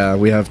 Yeah,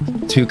 we have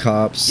 2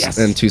 cops Yes.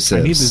 and 2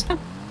 I need civs. this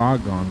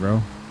fog gone,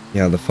 bro.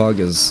 Yeah, the fog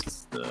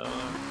is Uh,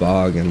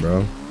 bogging,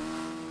 bro.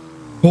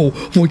 Oh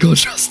my God,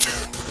 Justin.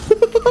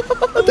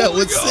 That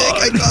was sick.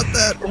 I got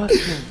that.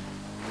 Justin,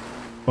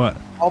 What?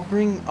 I'll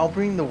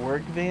bring the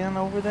work van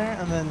over there,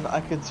 and then I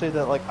could say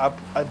that like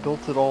I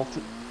built it all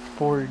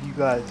for you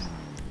guys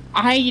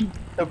I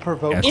to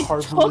provoke Yes.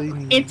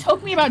 it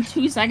took me about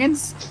 2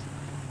 seconds.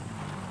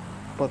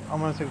 But I'm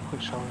gonna take a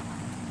quick shower.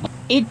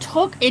 It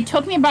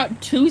took me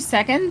about 2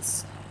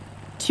 seconds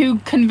to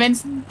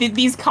convince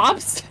these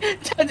cops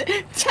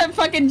to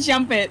fucking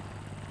jump it.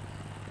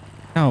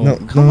 No,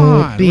 come no,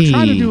 on. We're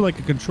trying to B. do like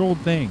a controlled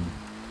thing.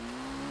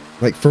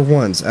 Like, for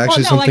once,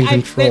 actually Well, no, something like,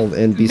 controlled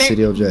in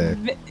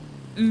BCDOJ.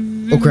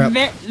 Oh, crap.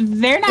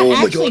 They're not Oh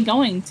my actually God.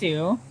 going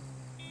to.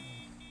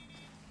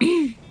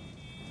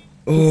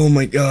 Oh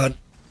my God.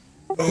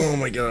 Oh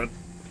my God.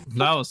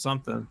 that was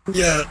something.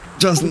 Yeah,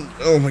 Justin.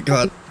 Oh my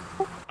God.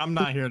 I'm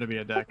not here to be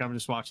a dick. I'm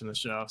just watching the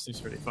show. Seems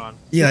pretty fun.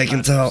 Yeah, I can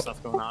Lots of tell.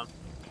 Stuff going on.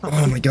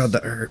 Oh my God,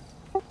 that hurt.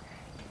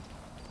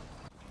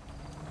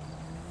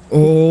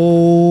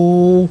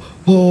 Oh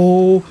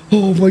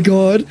my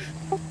God.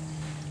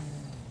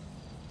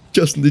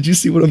 Justin, did you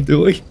see what I'm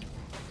doing?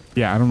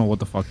 Yeah, I don't know what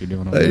the fuck you're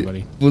doing over there,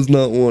 buddy. I was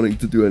not wanting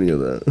to do any of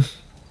that.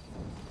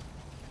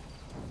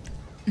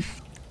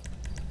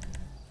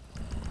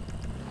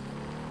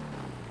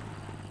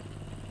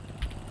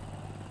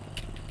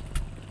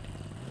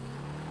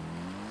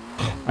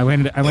 I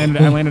landed it. I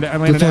landed it. I landed it. I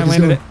landed it. I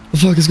landed it. The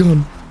fog is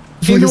gone.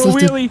 The fog Into is a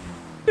lifted. wheelie.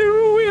 Do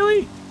a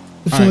wheelie.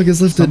 The All fog right,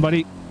 is lifted.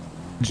 Somebody,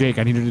 Jake,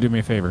 I need you to do me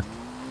a favor.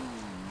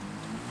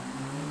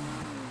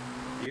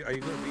 Are you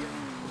gonna be?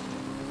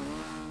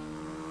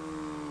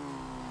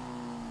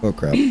 Oh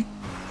crap.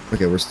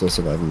 Okay, we're still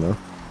surviving though.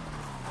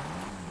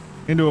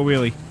 Into a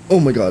wheelie. Oh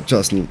my God,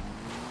 Justin.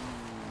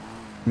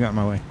 You got in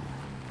my way.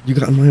 You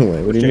got in my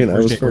way. What do you Jake, mean? I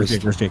where's was Jake? Where's first.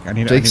 Jake? Where's Jake? I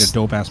need a Jake's-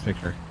 dope ass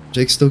picture.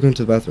 Jake's still going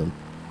to the bathroom.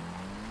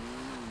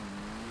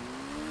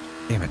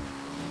 Damn it.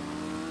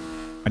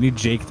 I need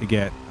Jake to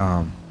get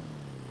a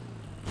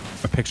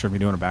picture of me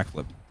doing a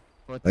backflip.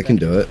 I can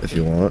do it if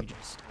you want.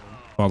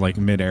 Well, like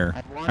midair.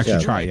 Actually, Yeah.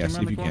 try. Yes,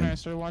 if you can.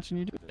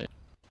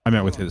 I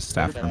met with his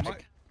staff firm.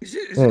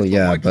 Well,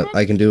 yeah, but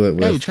I can do it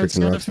with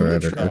freaking Rockstar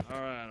Editor.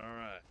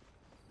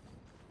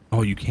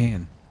 Oh, you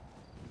can.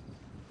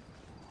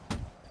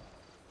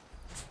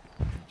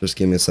 Just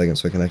give me a second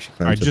so I can actually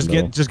climb All right, to just the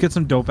middle. get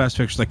some dope ass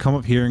pictures. Like, come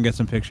up here and get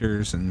some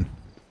pictures and.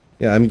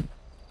 Yeah,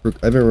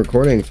 I've been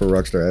recording for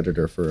Rockstar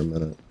Editor for a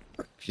minute.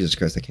 Jesus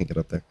Christ, I can't get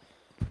up there.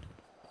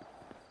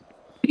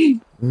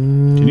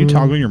 Can you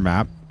toggle your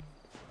map?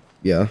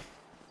 Yeah.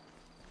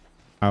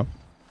 How?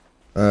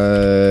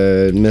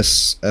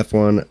 Miss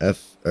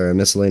F1,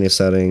 miscellaneous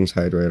settings,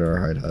 hide radar,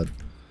 hide HUD.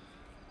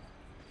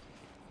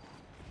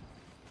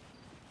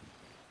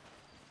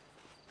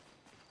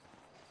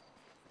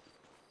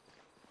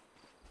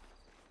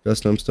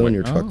 Justin, I'm still in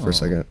your truck for Oh. a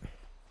second.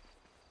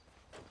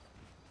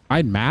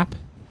 Hide map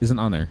isn't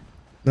on there.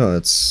 No,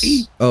 it's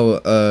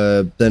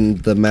then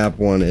the map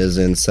one is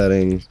in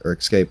settings or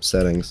escape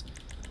settings,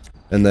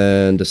 and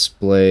then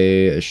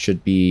display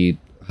should be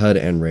HUD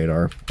and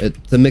radar. It's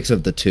the mix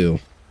of the two.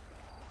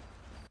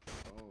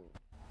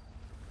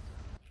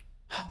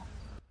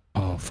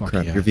 Oh fuck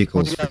Crap, yeah. your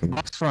vehicle is freaking.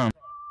 Box from?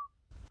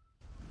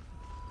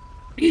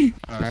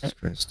 Jesus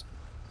Christ.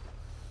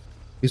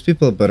 These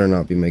people better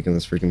not be making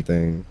this freaking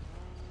thing.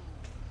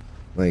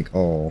 Like,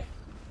 all.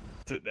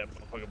 Took that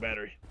motherfucking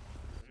battery.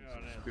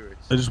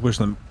 I just wish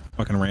the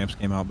fucking ramps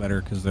came out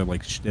better because they're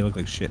like they look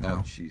like shit now.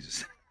 Oh,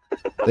 Jesus.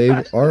 They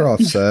are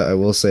offset, I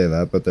will say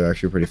that, but they're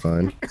actually pretty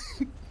fine.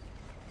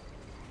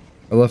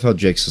 I love how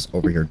Jake's just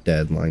over here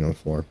dead, lying on the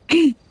floor.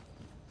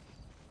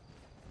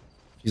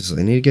 Jesus,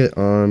 I need to get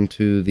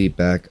onto the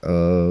back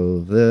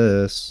of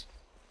this.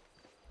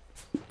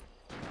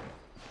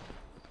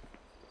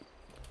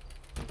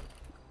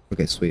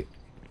 Okay, sweet.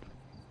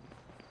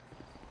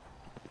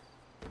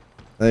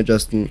 Hi,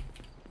 Justin.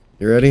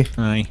 You ready?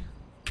 Hi.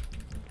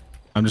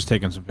 I'm just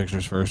taking some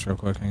pictures first, real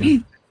quick. Hang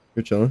on.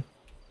 You're chilling.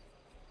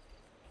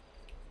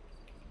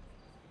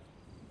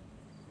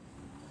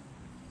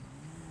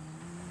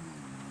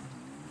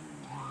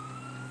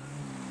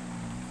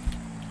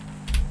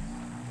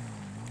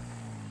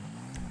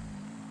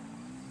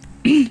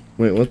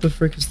 Wait, what the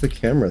frick is the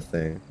camera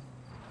thing?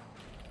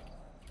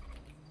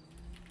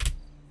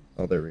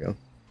 Oh, there we go.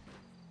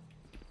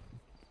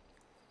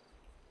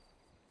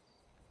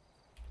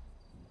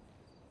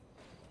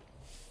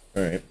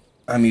 Alright.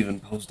 I'm even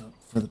posed up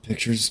for the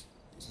pictures,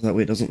 so that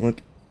way it doesn't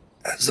look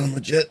as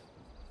unlegit.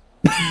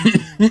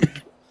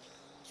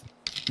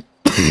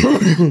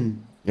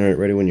 Alright,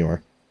 ready when you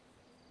are.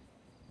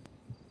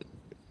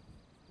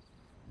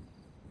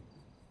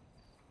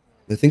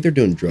 I think they're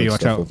doing drug Hey, watch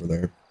stuff out. over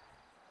there.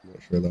 I'm not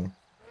sure though.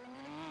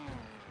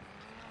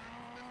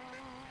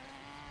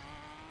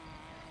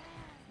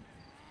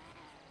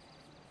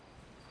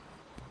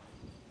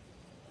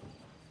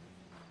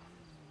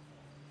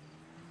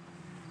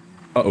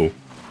 Uh-oh.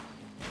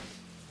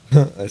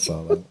 I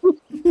saw that.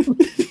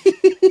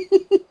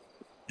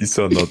 You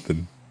saw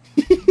nothing.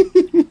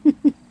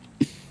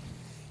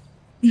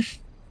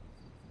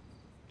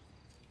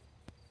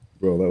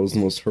 Bro, that was the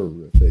most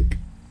horrific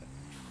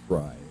cry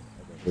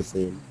I've ever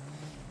seen.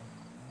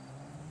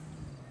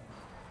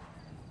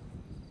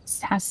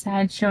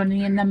 Sasa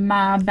Johnny in the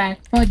my back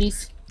for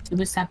this. It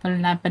was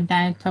happening up and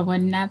down to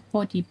one not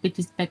 40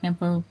 bitches back and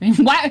forth.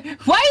 Why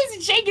is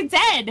it shaking its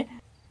head?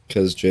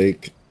 Because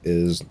Jake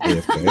is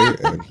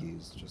AFK and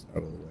he's just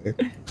out of the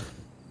way.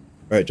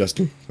 Alright,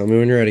 Justin, tell me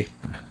when you're ready.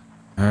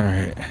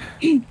 Alright.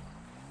 We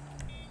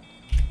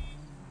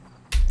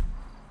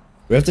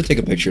have to take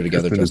a picture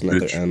together, Justin, Justin,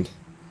 at bitch. the end.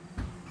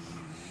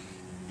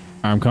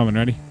 I'm coming.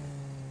 Ready?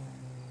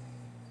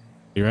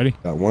 You ready?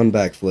 Got one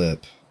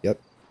backflip. Yep.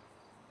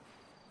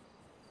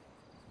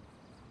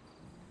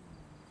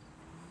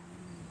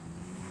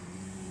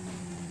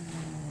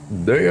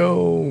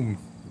 Damn.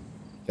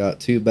 Got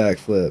two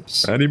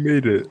backflips. And he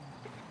made it.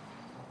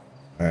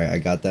 Alright, I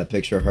got that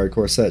picture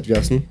hardcore set,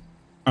 Justin.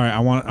 Alright, I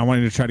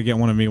want you to try to get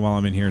one of me while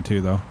I'm in here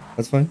too, though.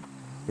 That's fine.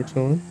 We're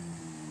chilling.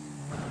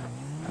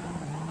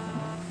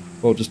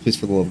 Oh, just please,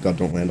 for the love of God,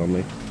 don't land on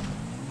me.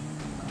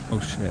 Oh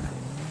shit.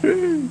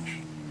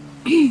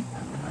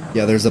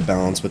 Yeah, there's a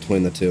balance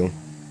between the two.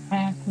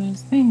 Alright,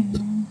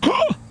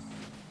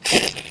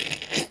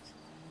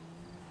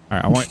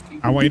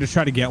 I want you to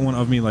try to get one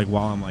of me like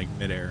while I'm like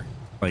midair.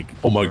 Like,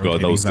 Oh my god,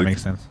 rotating, that was does that sick.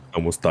 makes sense. I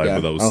almost died, Yeah,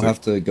 but that was I'll sick.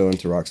 have to go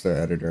into Rockstar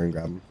Editor and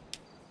grab them.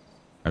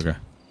 Okay. I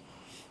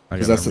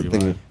Because got that's that the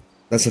rewind. thing.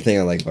 That's the thing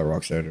I like about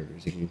Rockstar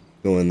Editors. You can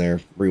go in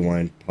there,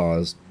 rewind,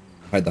 pause,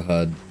 hide the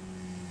HUD.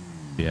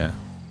 Yeah.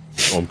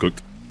 Oh, I'm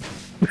cooked.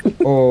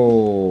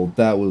 Oh,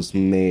 that was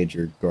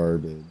major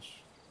garbage.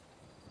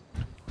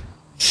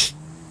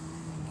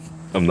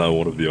 I'm not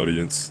one of the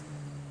audience.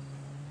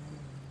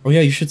 Oh yeah,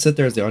 you should sit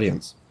there as the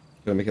audience.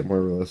 Gotta make it more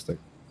realistic.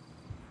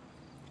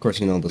 Of course,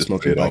 you know the Just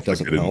smoking play it black off like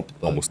doesn't I didn't help.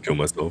 But almost kill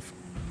myself.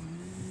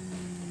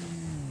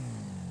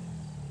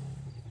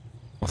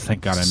 Well,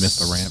 thank God I missed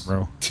the ramp,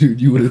 bro. dude,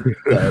 you would have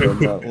died on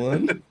that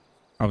one.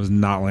 I was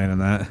not landing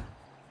that.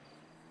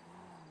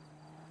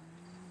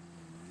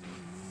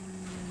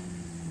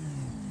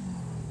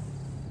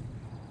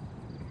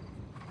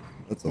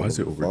 That's a Why is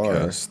it little far.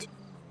 overcast?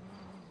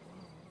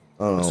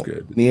 I don't That's know.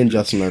 good. Me and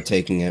Justin are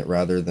taking it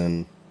rather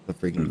than the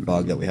freaking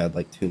fog that we had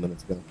like 2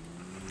 minutes ago.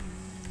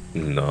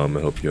 No, I'm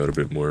gonna help you out a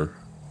bit more.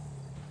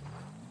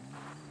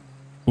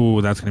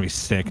 Ooh, that's gonna be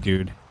sick,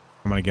 dude.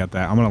 I'm gonna get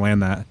that. I'm gonna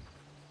land that.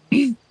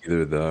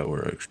 Either that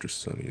or extra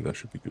sunny. That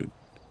should be good.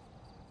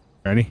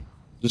 Ready?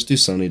 Just do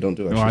sunny, don't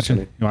do You extra watching?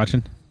 sunny. You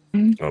watching?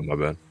 Oh, my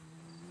bad.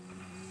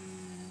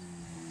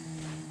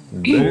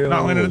 Ooh,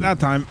 not landing at that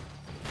time.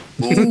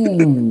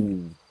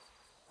 Ooh.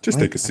 Just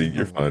take a seat.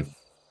 You're fine.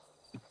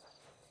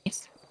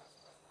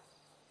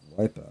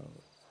 Wipeout.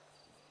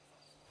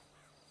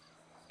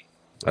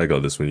 I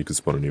got this one. You can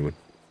spawn a new one.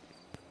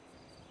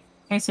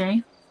 Hey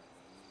Siri.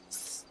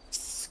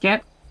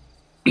 Skip.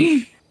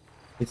 Hey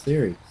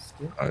Siri.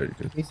 Skip. Alright, you're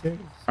good. Hey Siri.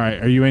 All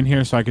right, are you in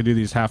here so I could do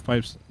these half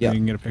pipes? Yeah. You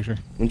can get a picture.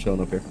 I'm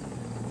chilling up here.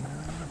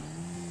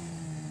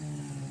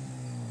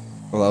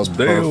 Oh, that was Damn,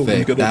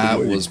 perfect. you got out That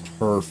the way. was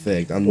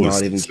perfect. I'm That was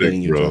not even sick,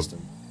 kidding you, bro.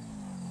 Justin.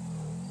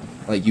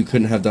 Like, you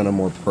couldn't have done a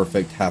more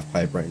perfect half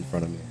pipe right in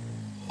front of me.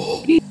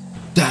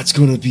 That's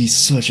gonna be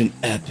such an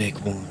epic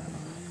one.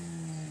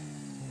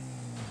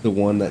 The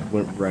one that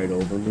went right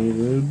over me,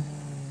 dude.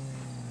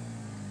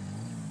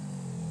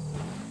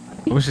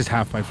 I wish his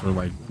half pipes were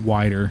like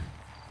wider,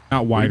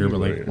 not wider, but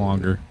like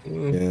longer.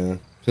 Yeah,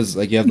 because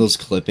like you have those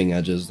clipping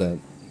edges that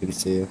you can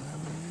see.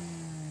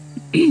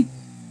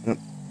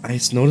 I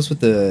just noticed with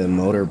the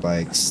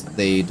motorbikes,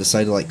 they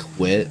decide to like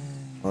quit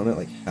on it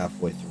like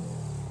halfway through.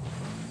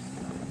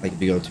 Like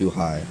if you go too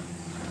high.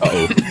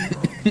 Uh-oh.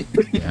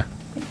 Yeah.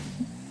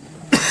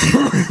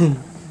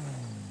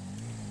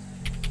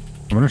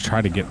 I'm gonna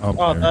try to get up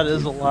Oh, there. that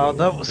is allowed.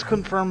 That was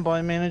confirmed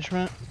by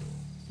management.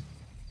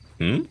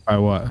 Hmm? By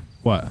what?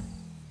 What?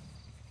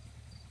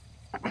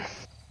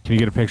 Can you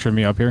get a picture of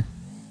me up here?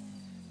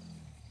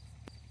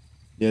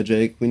 Yeah,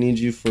 Jake, we need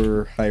you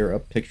for higher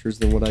up pictures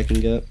than what I can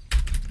get.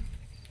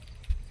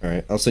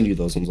 Alright, I'll send you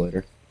those ones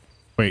later.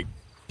 Wait,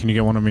 can you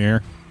get one of me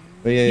here?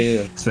 Oh,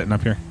 yeah. Sitting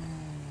up here.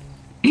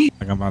 Like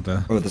I'm about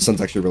to. Oh, the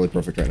sun's actually really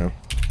perfect right now.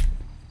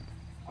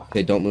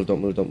 Okay, don't move.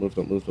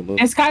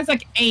 This guy's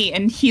like 8,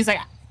 and he's like,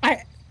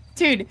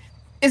 dude,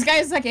 this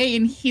guy's like 8,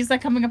 and he's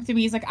like coming up to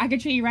me. He's like, I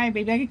could treat you right,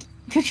 baby. I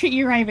could treat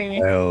you right, baby.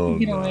 Hell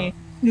Get no. away.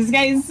 This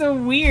guy is so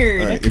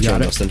weird. Alright, you're Got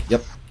trying, it. Dustin.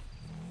 Yep.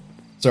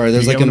 Sorry,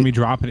 there's Can you like get one of me a...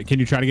 dropping it? Can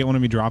you try to get one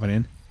of me dropping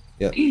in?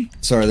 Yeah.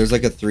 Sorry, there's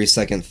like a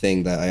 3-second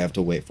thing that I have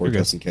to wait for You're good.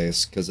 just in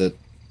case, because it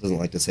doesn't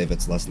like to say if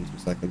it's less than 2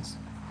 seconds.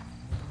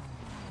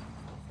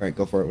 Alright,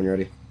 go for it when you're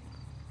ready.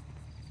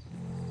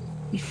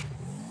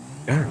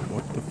 Aaron,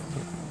 what the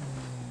fuck?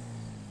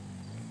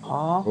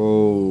 Huh?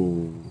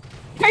 Oh.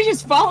 You guys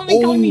just follow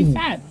me, calling me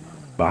fat.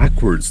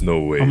 Backwards, no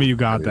way. I mean, you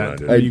got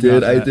that. I You got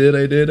that. I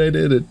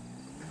did it.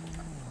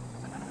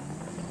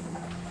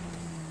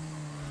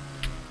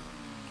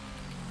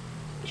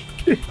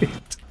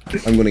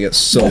 I'm gonna get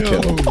so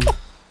killed.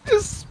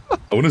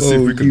 I want to see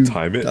if we can you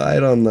time it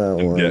died on that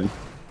and one. get,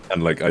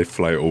 and like I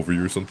fly over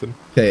you or something.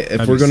 Okay, if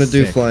That'd we're be gonna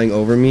do sick. flying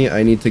over me,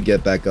 I need to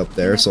get back up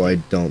there so I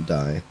don't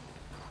die.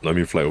 Let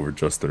me fly over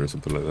Justin or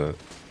something like that.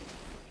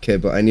 Okay,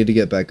 but I need to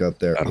get back up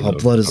there. I don't Oh, know.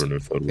 blood I is... don't know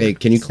if that would Hey, work.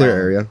 can you clear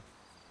area?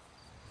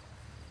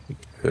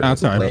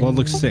 That's alright. Blood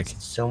looks sick.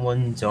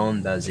 Someone's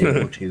on that's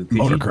able to. Could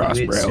Motocross, you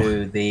do it bro.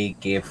 so they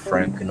give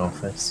Frank an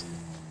office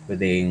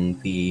within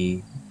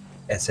the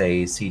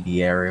SACD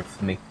area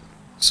for me?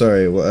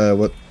 Sorry,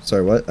 what?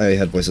 Sorry, what? I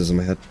had voices in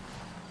my head.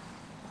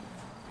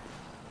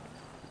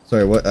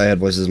 Sorry, what? I had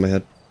voices in my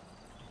head.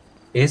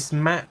 Is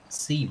Matt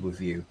C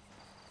with you?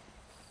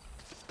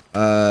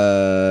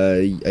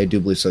 I do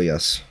believe so,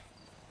 yes.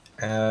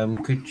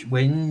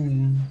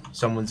 When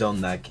someone's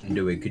on that can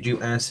do it, could you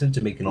ask them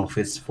to make an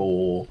office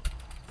for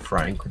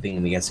Frank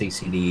within the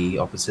SACD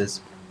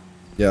offices?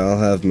 Yeah, I'll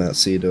have Matt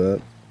C do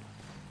it.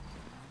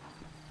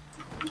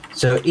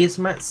 So is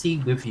Matt C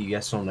with you,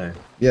 yes or no?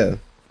 Yeah.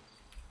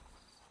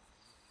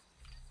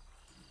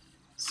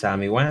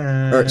 Sammy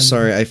Wan. Or,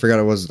 sorry, I forgot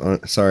I was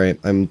on... Sorry,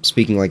 I'm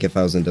speaking like if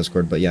I was in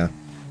Discord, but yeah.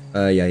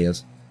 Yeah, he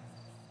is.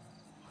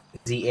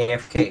 Is he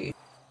AFK?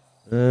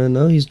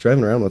 No, he's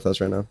driving around with us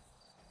right now.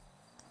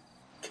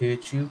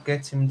 Could you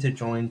get him to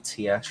join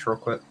TS real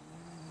quick?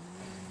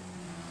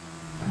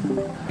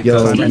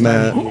 Yo, Because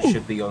Matt. he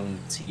should be on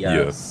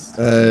TS.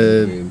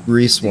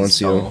 Reese wants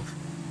you.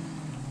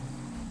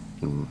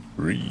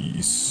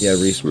 Reese. Yeah,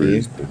 Reese B.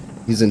 Reese.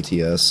 He's in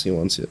TS. He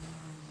wants you.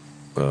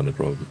 No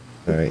problem.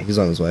 Alright, he's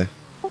on his way.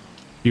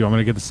 You want me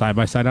to get the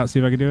side-by-side out, see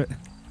if I can do it?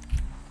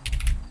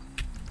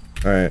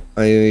 Alright,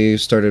 I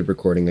started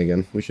recording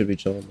again. We should be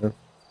chilling now.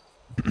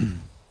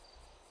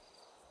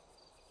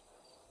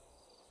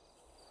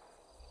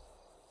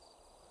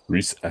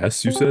 Reese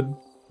S, you said?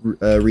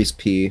 Reese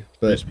P,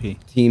 but Reese P.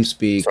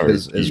 TeamSpeak Sorry,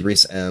 is P.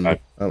 Reese M. I- I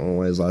don't know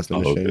why his last name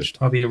Oh, has okay. changed.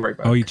 I'll be right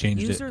back. Oh, you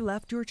changed it. User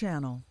left your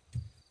channel.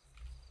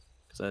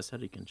 Because I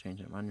said you can change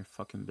it. Mind your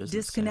fucking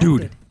business.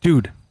 Disconnected.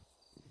 Dude.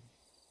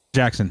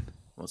 Jackson,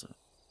 What's it?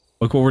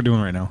 look what we're doing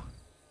right now.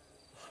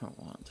 I don't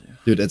want to.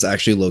 Dude, it's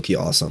actually low-key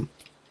awesome.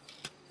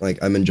 Like,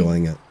 I'm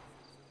enjoying it.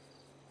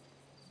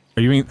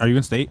 Are you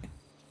in state?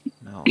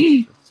 No.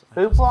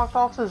 Who blocked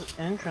off his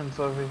entrance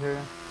over here?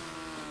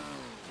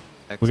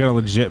 We got a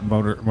legit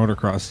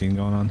motocross scene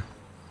going on.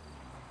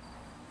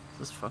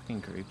 This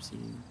fucking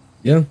grapeseed.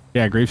 Yeah,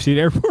 Yeah, Grapeseed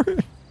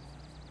Airport.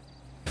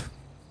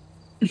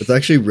 it's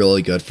actually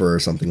really good for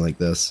something like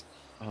this.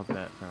 I'll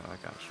bet, bro. I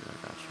got you.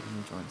 Let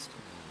me join Steve.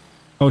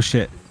 Oh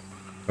shit.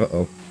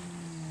 Uh-oh.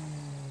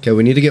 Okay,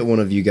 we need to get one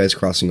of you guys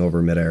crossing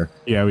over midair.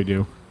 Yeah, we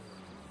do.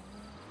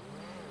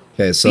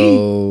 Okay,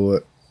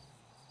 so...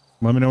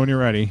 Let me know when you're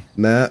ready.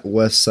 Matt,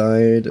 west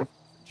side.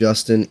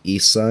 Justin,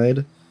 east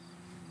side.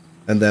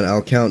 And then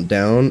I'll count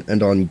down,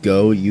 and on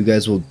go, you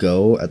guys will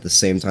go at the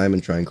same time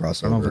and try and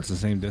cross I don't know if over. it's the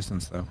same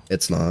distance though.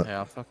 It's not. Hey,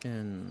 I'll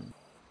fucking.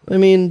 I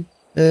mean,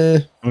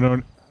 Alright,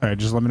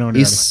 just let me know when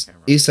you're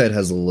east side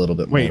has a little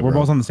bit more. ready. Wait, we're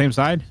bro. both on the same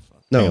side?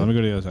 No, Okay, let me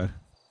go to the other side.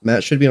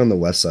 Matt should be on the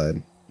west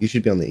side. You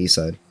should be on the east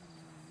side.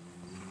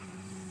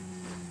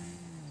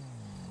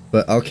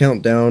 But I'll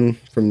count down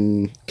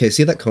from... Okay,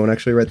 see that cone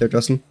actually right there,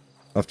 Justin?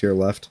 Off to your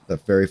left.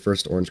 That very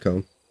first orange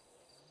cone.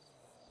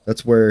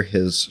 That's where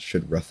his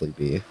should roughly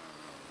be.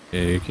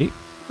 Okay.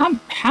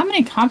 How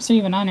many cops are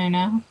even on right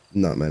now?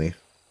 Not many.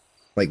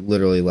 Like,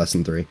 literally less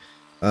than 3.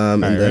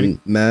 And Alright, then, ready?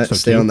 Matt, So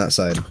stay 2? on that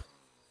side.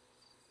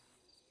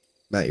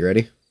 Matt, you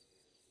ready?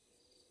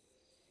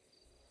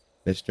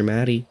 Mr.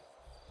 Matty.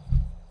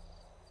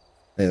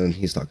 And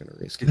he's talking to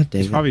Reese. God dang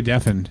He's it. probably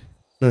deafened.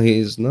 No,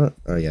 he's not.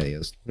 Oh, yeah, he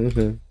is.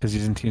 Because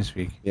he's in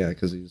TeamSpeak. Yeah,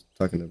 because he's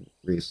talking to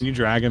Reese. Can you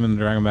drag him and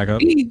drag him back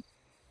up?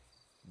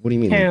 What do you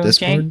mean, Who, in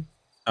Discord?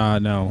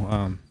 Jake?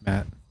 No,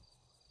 Matt.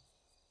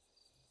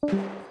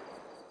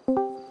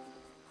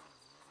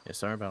 Yeah,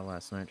 sorry about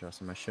last night,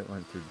 Justin. My shit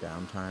went through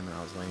downtime and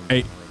I was laying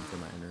Hey. down waiting for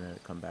my internet to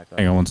come back up.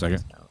 Hang on 1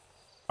 second.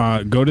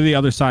 Go to the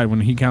other side.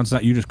 When he counts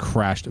that, you just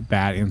crashed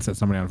bad and set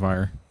somebody on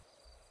fire.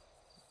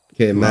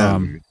 Okay, Matt.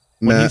 When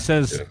he Matt.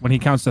 says, when he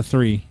counts to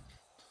 3,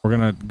 we're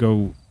gonna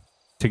go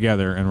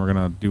together and we're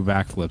gonna do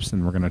backflips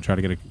and we're gonna try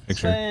to get a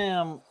picture.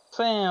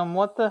 Sam,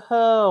 what the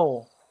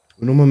hell?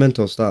 Uno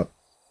momento, stop.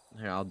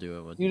 Here, I'll do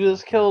it with You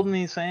just killed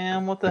me,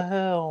 Sam. What the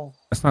hell?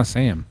 That's not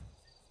Sam.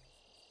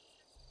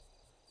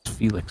 It's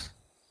Felix.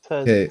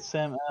 Says Okay.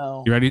 Sam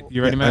L. You ready?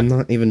 You ready, Yeah, Matt? I'm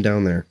not even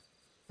down there.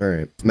 All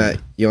right, Matt,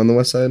 you on the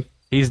west side?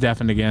 He's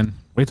deafened again.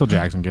 Wait till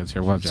Jackson gets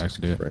here. We'll have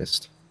Jackson do it.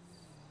 Christ.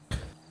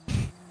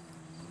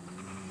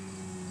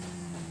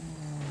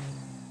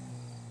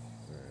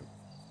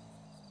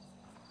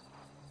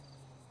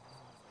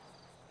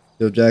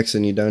 Yo,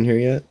 Jackson, you down here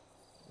yet?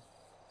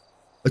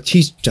 Oh,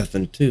 he's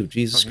deafened too.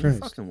 Jesus Can you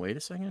Christ. fucking wait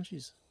a second?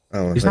 Jeez.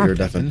 Oh, I He's thought not you were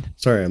deafened. deafened.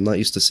 Sorry, I'm not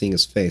used to seeing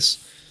his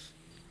face.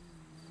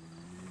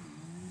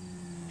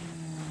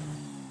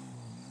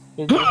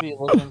 He should be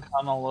looking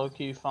kind of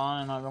low-key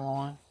fine, not gonna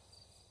lie.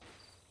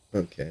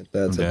 Okay,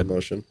 that's I'm an dead.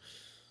 emotion.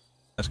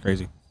 That's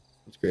crazy.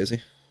 What's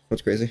crazy?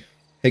 What's crazy?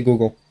 Hey,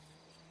 Google.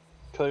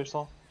 Kill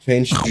yourself.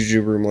 Change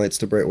Juju room lights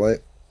to bright white.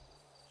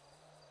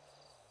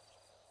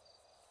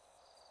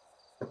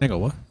 Nigga,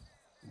 what?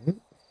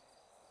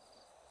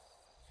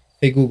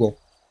 Hey, Google.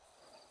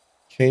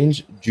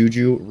 Change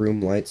Juju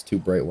room lights to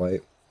bright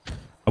white.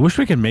 I wish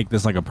we could make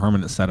this like a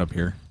permanent setup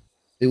here.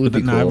 It would But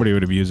be no, cool. everybody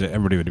would have used it.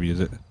 Everybody would have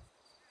used it.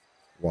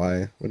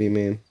 Why? What do you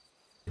mean?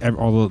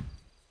 All the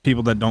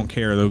people that don't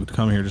care, they'll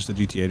come here just to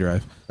GTA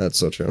drive. That's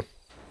so true.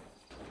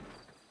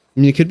 I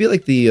mean, it could be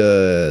like the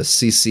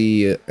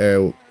CC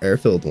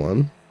airfield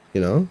one,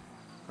 you know?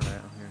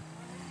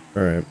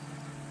 Alright.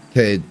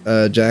 Okay,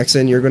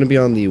 Jackson, you're going to be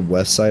on the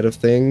west side of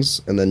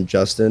things, and then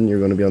Justin, you're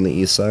going to be on the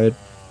east side.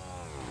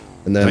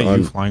 And Is then that you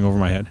on flying over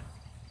my head?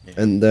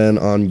 and then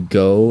on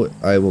go,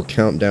 I will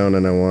count down,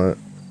 and I want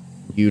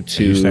you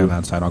to You stay on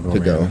that side. I'll go to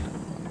over go. here.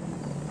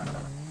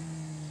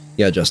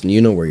 Yeah, Justin,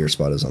 you know where your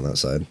spot is on that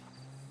side.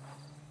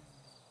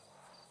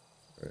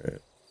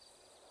 Alright.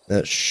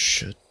 That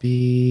should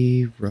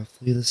be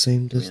roughly the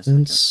same me a second.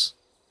 distance.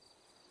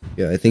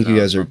 Yeah, I think No, you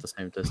guys it's are... not the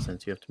same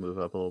distance. You have to move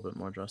up a little bit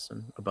more,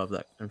 Justin. Above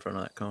that, in front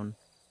of that cone.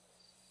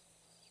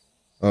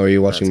 Oh, are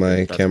you watching That's my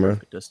good. That's camera?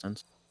 perfect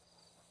distance.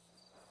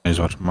 He's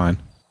watching mine.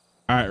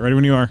 All right, ready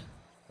when you are.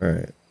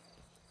 Alright.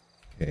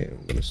 Okay,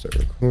 I'm gonna start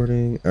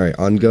recording. Alright,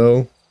 on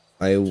go.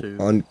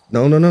 No,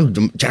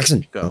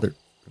 Jackson! Go. Mother-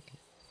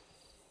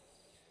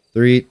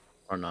 3,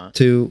 Or not.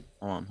 2...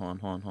 Hold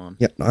on.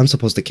 Yeah, I'm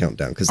supposed to count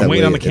down, because that I'm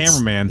waiting way on the it's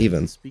cameraman.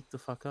 even. Speak the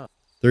fuck up.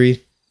 3,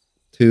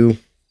 2,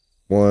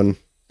 1,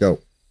 go.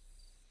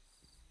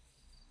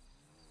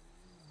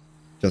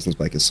 Justin's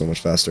bike is so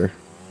much faster.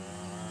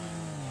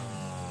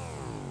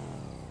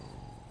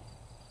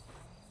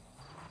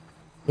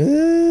 All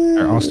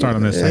right, I'll start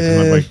on this side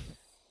 'cause my bike.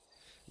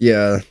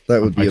 Yeah,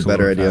 that would be a bike's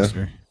better little idea.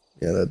 faster.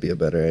 Yeah, that'd be a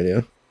better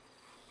idea.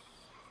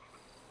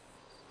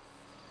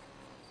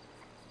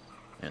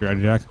 Yeah, You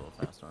ready, Jack? it's a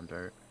little fast on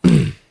dirt.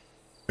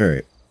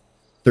 Alright.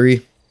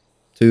 3,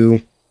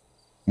 2,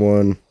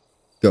 1,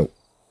 go.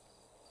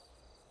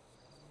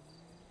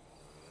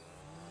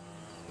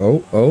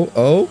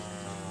 Oh.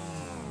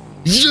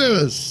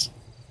 Yes!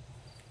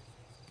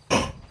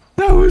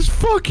 That was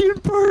fucking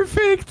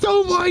perfect.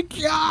 Oh my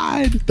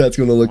god. That's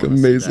gonna look I wanna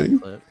see that amazing.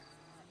 clip.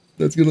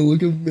 That's gonna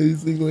look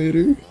amazing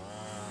later.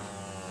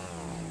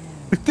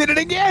 Did it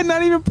again.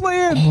 Not even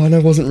planned. Oh, and I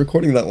wasn't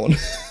recording that one.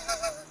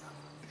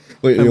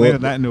 Wait, I you know landed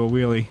what? that into a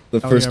wheelie. The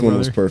Hell first yeah, one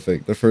was brother.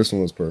 perfect. The first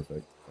one was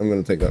perfect. I'm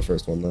gonna take that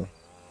first one though.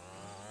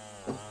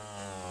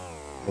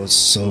 It was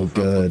so Front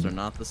flips are good.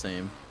 not the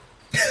same.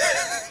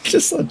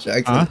 Just saw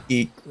Jackson Huh?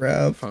 eat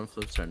crap. Front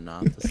flips are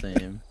not the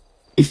same.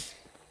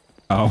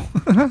 Oh.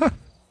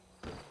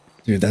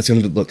 Dude, that's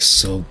gonna look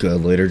so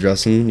good later,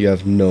 Justin. You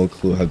have no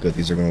clue how good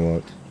these are gonna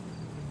look.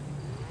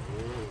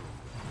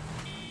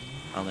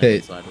 I'll land Hey,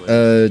 it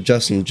sideways.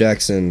 Justin,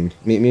 Jackson,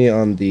 meet me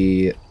on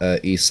the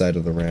east side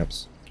of the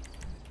ramps.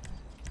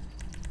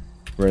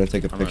 We're gonna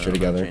take a picture I'm gonna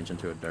together. change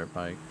into a dirt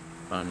bike.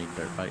 I don't need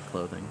dirt bike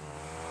clothing.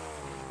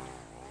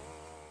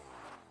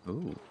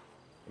 Ooh.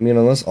 I mean,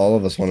 unless all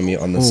of us want to meet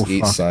on this Oh,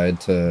 east fuck.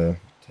 side to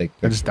take I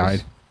pictures. just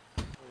died.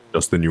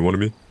 Justin, you wanted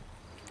me?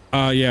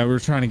 Yeah, we were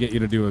trying to get you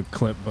to do a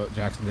clip, but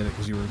Jackson did it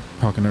because you were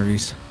talking to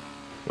Reese.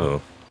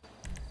 Oh.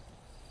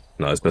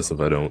 No, it's best if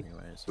I don't.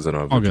 Anyways. 'Cause I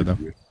don't have All much good, to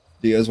though. do.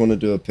 Do you guys want to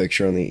do a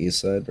picture on the east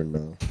side or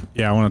no?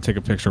 Yeah, I want to take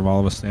a picture of all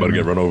of us About to standing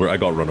get there. run over. I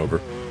got run over.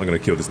 I'm gonna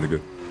kill this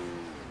nigga.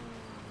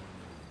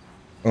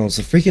 Oh, it's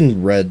a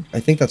freaking red. I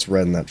think that's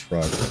red in that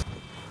truck.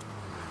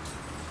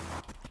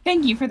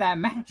 Thank you for that,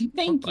 Matt.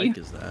 Thank What you. bike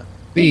is that?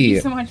 Thank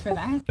you so much for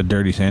that. The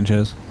Dirty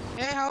Sanchez.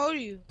 Hey, how old are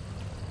you?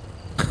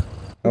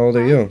 How old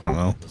are you? I don't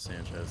know. The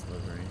Sanchez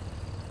livery.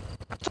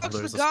 Talk to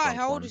There's the a guy. skunk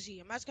How old one. is he?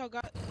 I'm asking how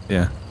guy.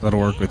 Yeah, that'll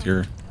work with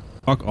your.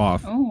 Fuck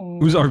off. Oh.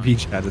 Whose RP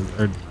chat is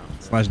or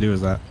slash do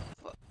is that?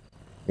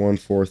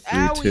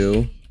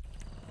 1432.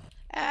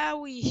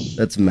 Owie.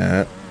 That's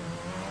Matt.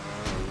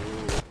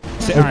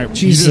 Say, all right,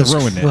 Jesus you just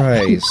ruined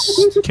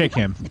Christ. it. Kick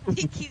him.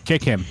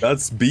 Kick him.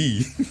 That's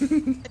B.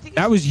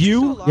 That was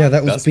you? Yeah,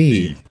 that was That's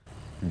B.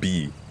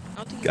 B.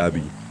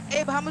 Gabby.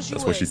 Hey, but how much you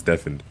That's why weigh? she's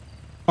deafened.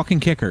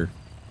 Fucking kick her.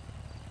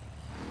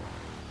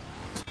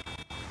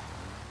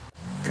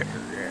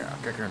 Yeah,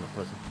 kick her in the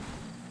pussy.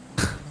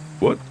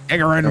 What? Kick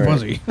her in the Alright,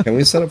 pussy. Can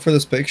we set up for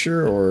this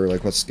picture or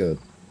like what's good?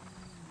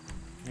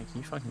 Hey,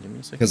 can you fucking give me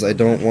a second? Because I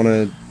don't want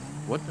to.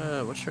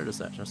 What shirt is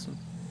that, Justin?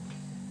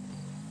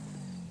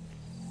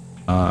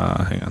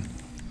 Hang on.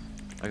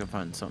 I can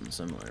find something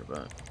similar,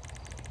 but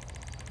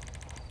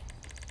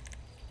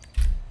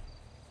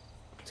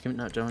just give me,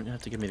 no, don't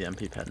have to give me the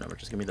MP pad number.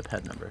 Just give me the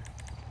pad number.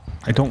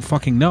 I don't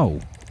fucking know.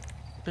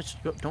 Bitch,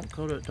 don't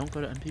go to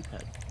MP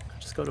pad.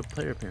 Just go to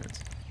player appearance.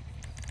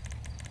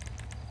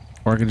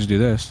 Or I can just do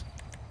this.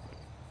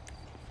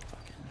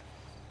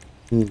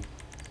 Fucking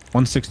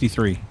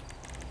 163.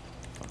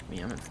 fuck me.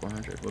 I'm at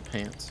 400. What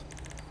pants?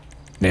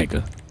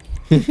 Nigga.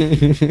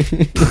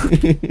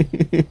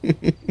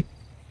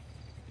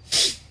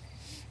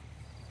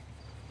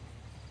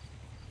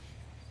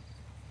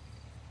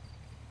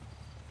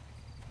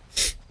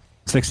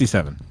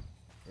 67.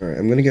 Alright,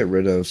 I'm gonna get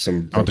rid of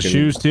some. Oh, the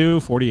shoes too.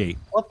 48.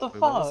 What the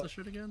Wait, what was fuck? the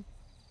shirt again?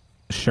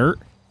 The shirt.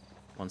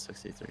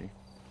 163.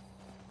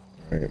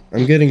 Alright,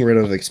 I'm getting rid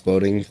of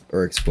exploding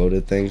or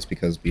exploded things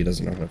because B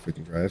doesn't know how to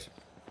freaking drive.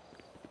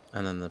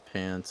 And then the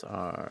pants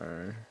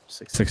are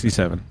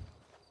 67.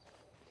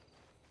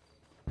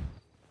 Alright,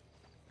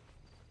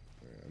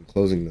 I'm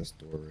closing this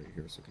door right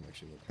here so it can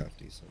actually look half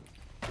decent.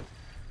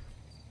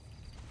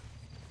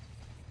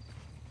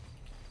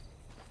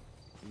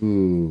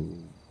 Ooh.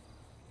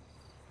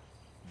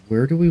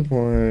 Where do we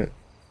want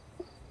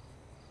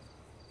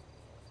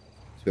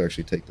to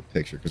actually take the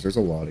picture? Because there's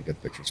a lot of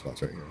good picture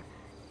spots right here.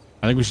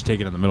 I think we should take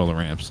it in the middle of the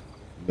ramps.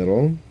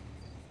 Middle?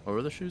 What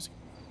were the shoes?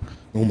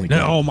 Oh my god.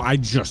 No, oh my, I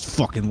just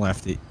fucking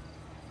left it.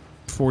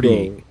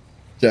 48. Bro,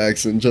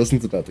 Jackson,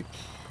 Justin's about to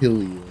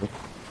kill you.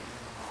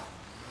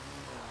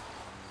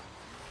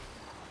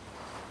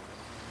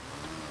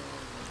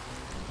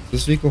 Does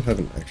this vehicle have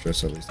an extra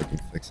so at least I can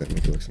fix it and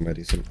make it look semi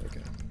decent?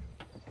 Okay.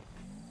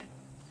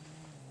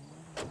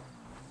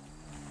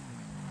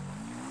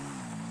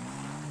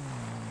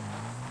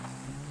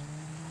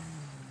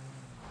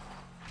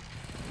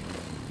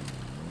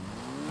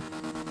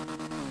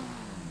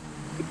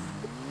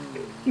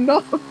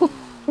 No.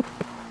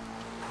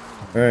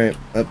 Alright,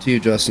 up to you,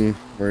 Justin.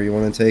 Where you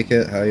want to take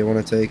it, how you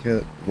want to take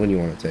it, when you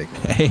want to take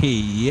it. Hey,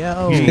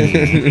 yo.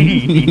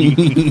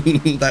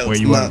 Where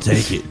you want to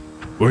take it?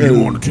 Where you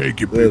want to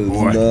take it, big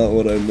boy? That's not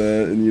what I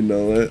meant, and you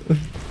know it.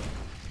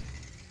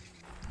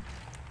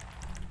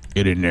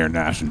 Get in there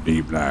nice and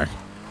deep like.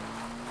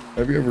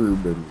 Have you ever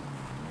been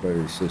by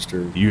your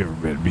sister? You ever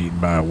been beaten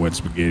by a wet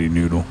spaghetti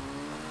noodle?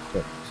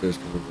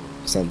 Sister,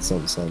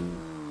 something.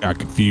 Got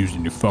confused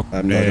and you fucking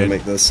I'm not dead. gonna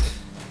make this.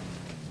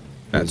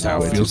 That's how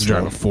way it too feels to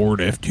drive a slow.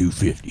 Ford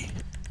F-250.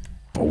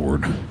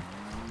 Ford.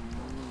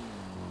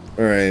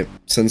 Alright,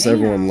 since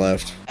everyone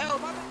left.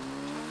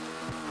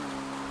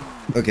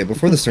 Okay,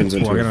 before this turns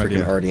into Oh, I a got an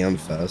freaking idea. RDM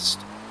fest.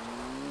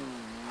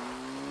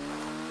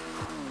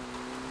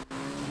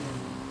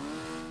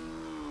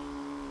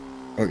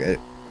 Okay,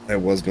 I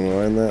was gonna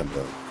line that,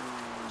 but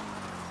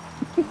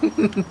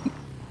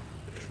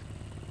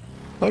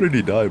How did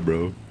he die,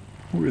 bro?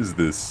 Who is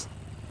this?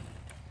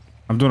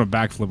 I'm doing a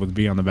backflip with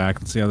B on the back.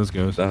 Let's see how this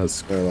goes.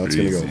 That's no, that's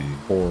crazy. gonna go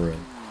horrid.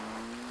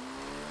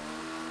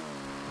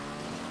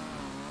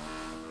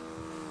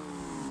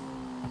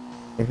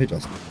 Oh, hey,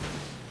 Justin.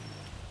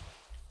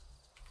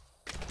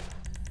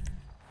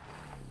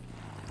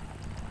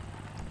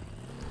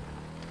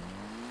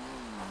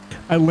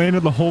 I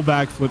landed the whole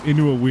backflip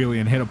into a wheelie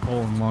and hit a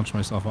pole and launched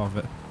myself off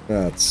it.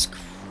 That's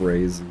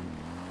crazy.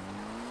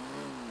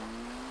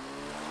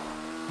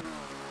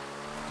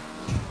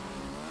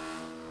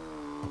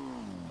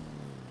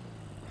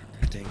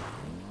 God dang.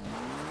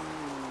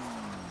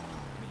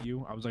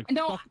 You? I was like,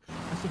 No. fuck.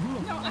 I said, who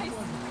the No, I.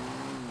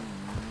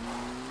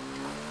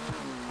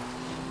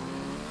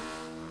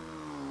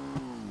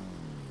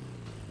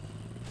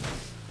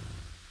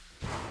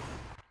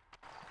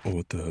 Oh,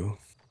 what the hell?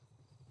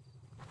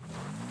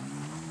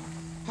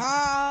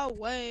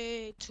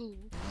 Highway to.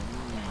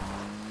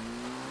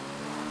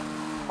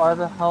 Why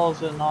the hell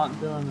is it not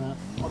doing that?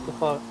 What the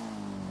fuck?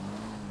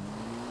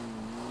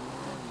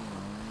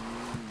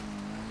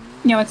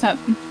 Yeah, what's up?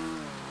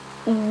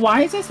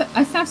 Why is this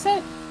a snap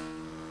set?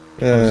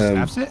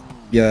 Snaps it?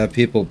 Yeah,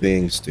 people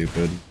being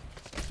stupid.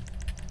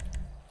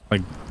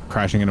 Like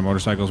crashing into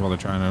motorcycles while they're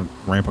trying to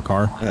ramp a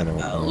car? I don't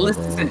know.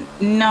 Listen,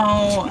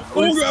 no.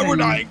 Oh god, we're listen.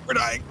 dying. We're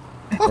dying.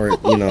 Or,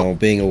 you know,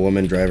 being a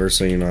woman driver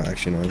so you're not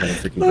actually knowing how to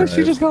freaking Look, drive.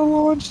 she just got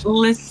launched.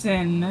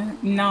 Listen,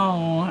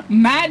 no.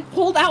 Matt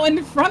pulled out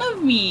in front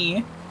of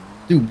me.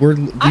 Dude,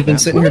 we've been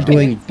sitting here quit.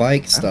 doing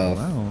bike stuff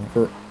Wow.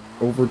 for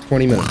over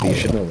 20 minutes. You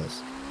should know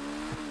this.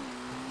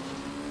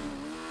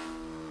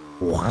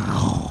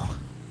 Wow.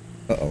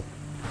 Uh-oh.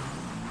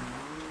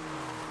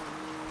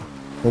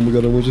 Oh my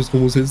god, I just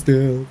almost hit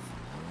Steph.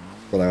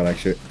 Well, that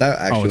actually Oh,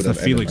 it's would the have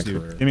ended Felix my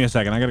dude. career. Give me a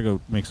second. I gotta go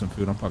make some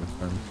food. I'm fucking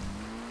starving.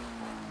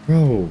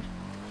 Bro.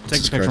 Take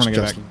Jesus the picture when I get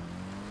Christ, back.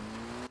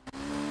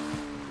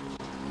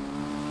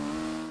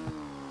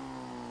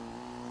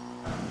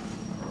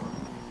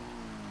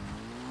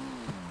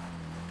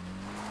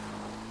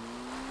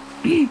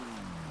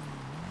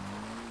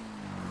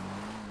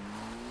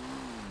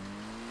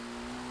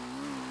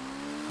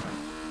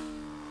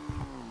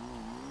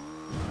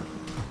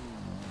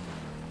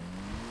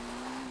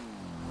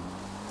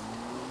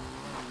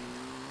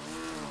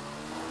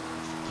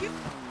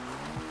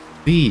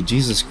 B,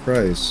 Jesus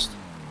Christ.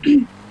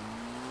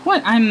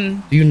 What?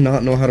 Do you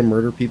not know how to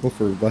murder people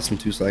for less than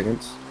 2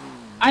 seconds?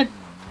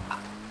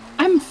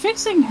 I'm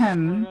fixing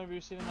him.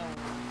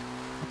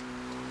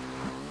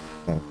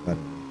 Oh, I don't know.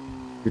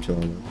 You're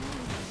chilling though.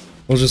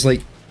 I was just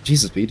like,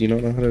 Jesus, B, do you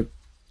not know how to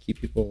keep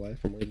people alive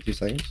for more than 2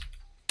 seconds?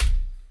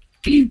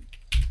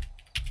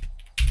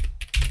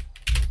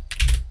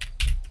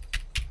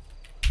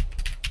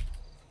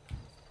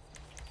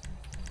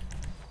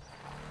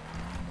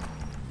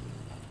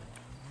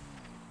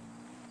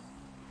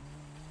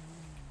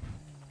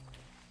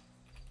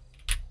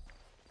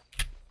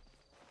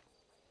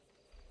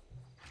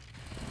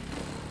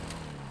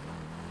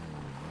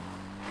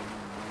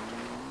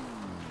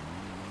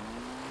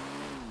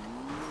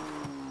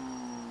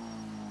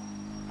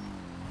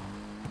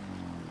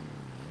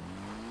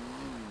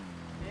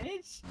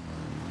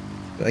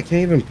 I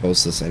can't even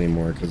post this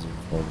anymore because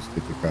of all the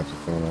stupid crap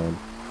that's going on.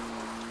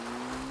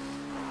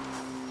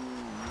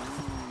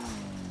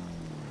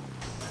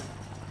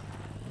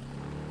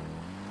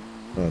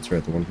 Oh, that's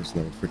right, the one person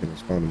that would freaking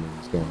respond to me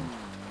is gone.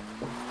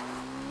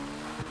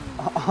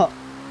 I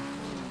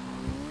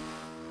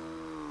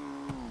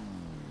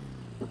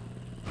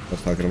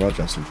was talking about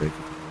Justin Drake.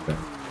 Okay.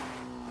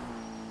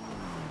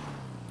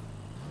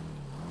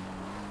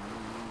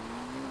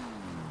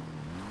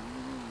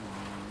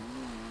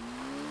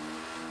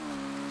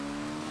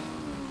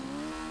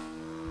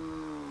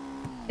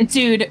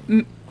 Dude,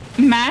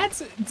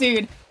 Matt,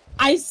 dude,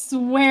 I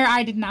swear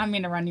I did not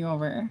mean to run you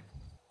over.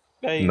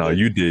 No,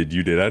 you did.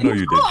 You did. I know you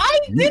did. Oh, I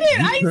didn't. You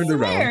I turned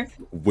swear. around,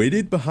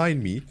 waited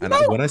behind me, and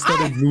No, when I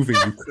started moving,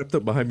 you crept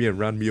up behind me and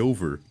ran me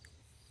over.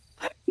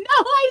 No,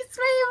 I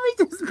swear we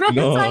just grabbed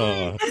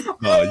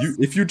No,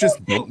 if you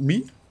just bumped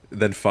me,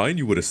 then fine,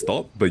 you would have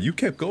stopped. But you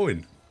kept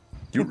going.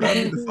 You ran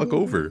me the fuck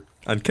over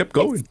and kept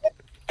going.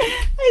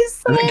 I And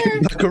swear. I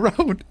came back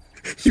around.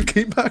 You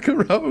came back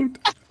around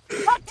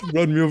to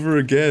run me over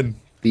again.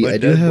 B, My I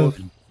do dead have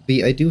body.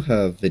 B, I do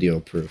have video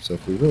proof, so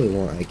if we really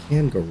want, I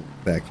can go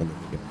back on the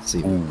video and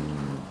see. All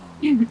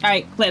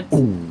right, clipped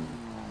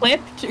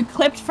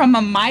from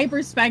my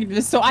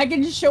perspective, so I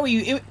can show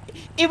you.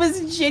 It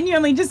was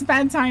genuinely just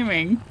bad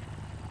timing.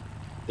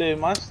 Dude,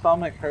 my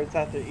stomach hurts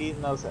after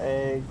eating those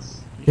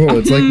eggs. Oh,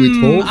 it's like we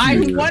told you. I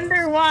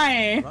wonder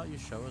why. How about you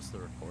show us the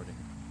recording?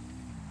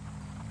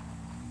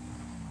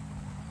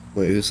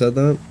 Wait, who said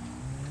that?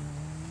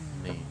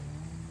 Me.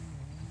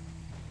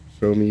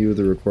 Show me you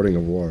the recording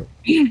of what?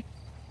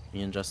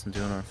 Me and Justin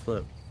doing our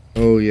flip.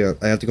 Oh yeah,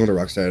 I have to go into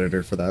Rockstar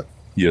Editor for that.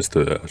 He has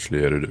to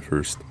actually edit it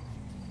first.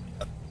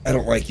 I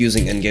don't like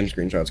using in-game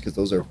screenshots because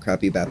those are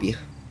crappy bappy.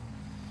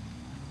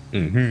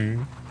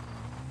 Mm-hmm.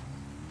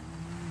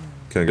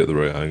 Can't get the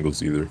right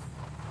angles either.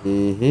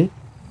 Mm-hmm.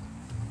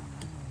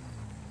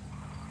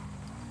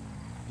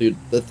 Dude,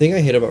 the thing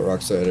I hate about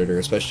Rockstar Editor,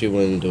 especially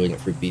when doing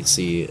it for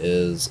PC,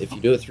 is if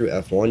you do it through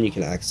F1, you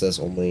can access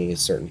only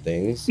certain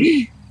things.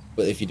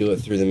 But if you do it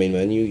through the main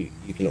menu,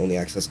 you can only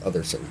access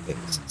other certain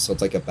things. So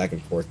it's like a back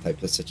and forth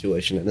type of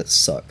situation, and it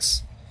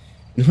sucks.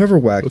 And whoever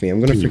whacked me, I'm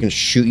gonna freaking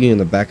shoot you in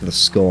the back of the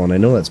skull, and I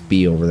know that's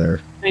B over there.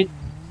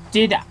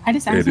 Did I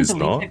just It is accidentally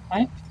not. delete the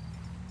clip?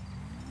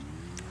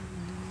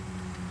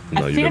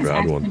 No, you never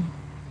had one.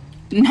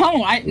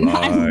 No, I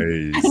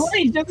Lies.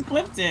 literally just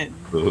clipped it.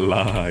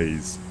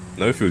 Lies.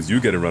 Now if it was you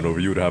getting run over,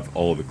 you would have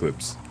all the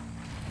clips.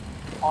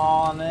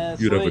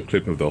 Honestly. You'd have a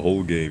clip of the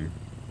whole game.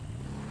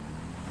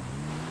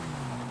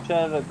 She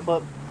had a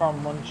clip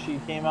from when she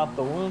came out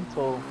the womb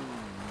till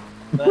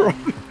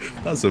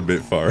That's a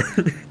bit far.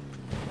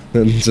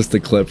 And just a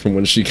clip from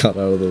when she got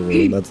out of the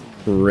womb. That's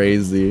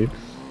crazy.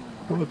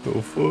 What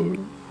the fuck?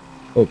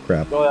 Oh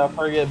crap. Oh yeah, I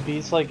forget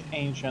B's like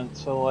ancient,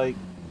 so like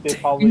they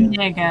probably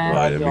Nigga.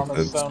 had it Right, on the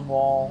makes sense. stone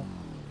wall.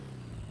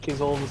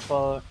 She's old as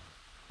fuck.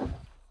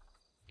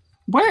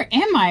 Where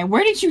am I?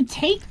 Where did you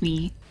take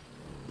me?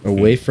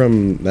 Away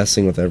from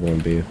messing with everyone,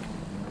 B.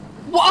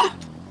 What?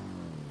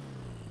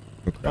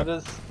 Oh I crap.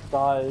 just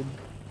died.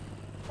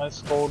 My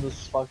skull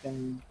just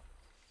fucking.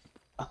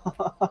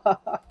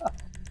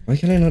 Why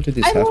can I not do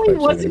these I half really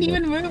pipes wasn't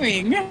anymore? even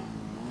moving.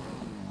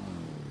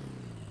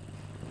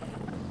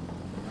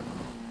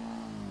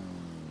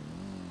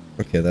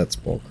 Okay, that's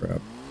bullcrap.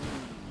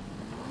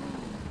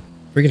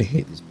 Freaking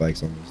hate these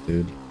bikes on this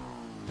dude.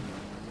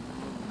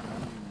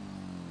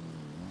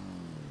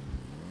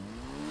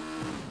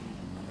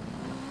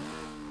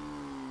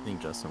 I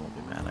think Justin will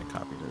be mad I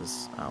copied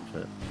his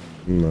outfit.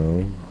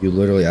 No, you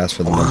literally asked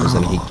for the numbers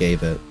and he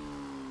gave it.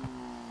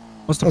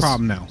 What's the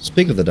problem now?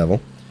 Speak of the devil.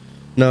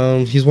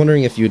 No, he's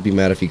wondering if you'd be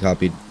mad if he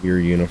copied your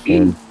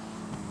uniform.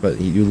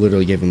 But you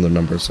literally gave him the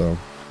number, so...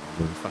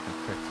 Fucking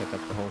prick took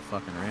up the whole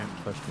fucking ramp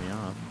and pushed me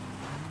off.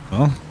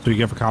 Well, so you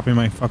get for copying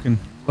my fucking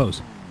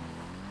clothes.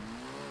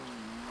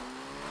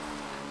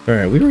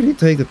 Alright, we already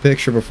take the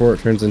picture before it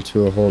turns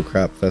into a whole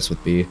crap fest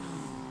with B.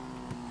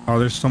 Oh,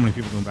 there's so many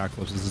people doing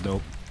backflips. This is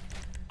dope.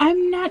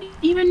 I'm not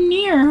even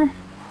near.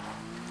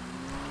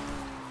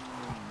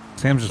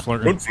 Sam's just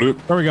flirting. Front flip.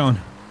 Where are we going?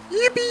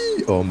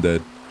 Yippee! Oh, I'm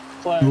dead.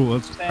 Ooh, I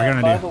got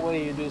an By idea. the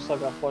way, you do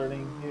suck at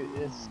flirting.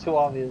 It's too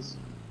obvious.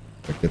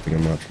 Good thing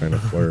I'm not trying to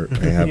flirt.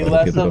 I have You other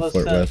less people of to a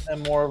flirt scent with.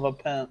 and more of a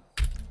pent.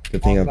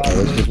 Good thing I have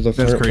other people to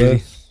That's flirt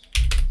crazy.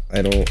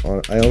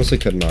 with. I honestly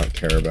could not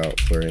care about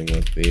flirting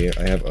with B.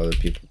 I have other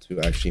people to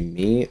actually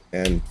meet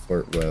and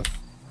flirt with.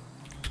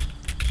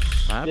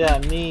 Yeah,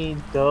 me,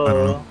 duh. I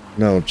don't know.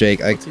 No,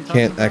 Jake, I What's he talking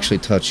can't about? actually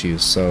touch you,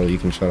 so you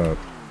can shut up.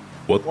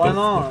 What Why the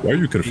not? fuck? Why are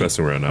you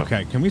confessing right now?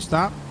 Okay, can we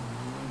stop?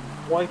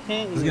 Why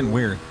can't you? This is getting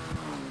weird.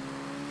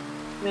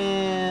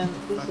 Man,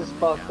 this is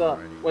fucked up.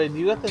 Wait, do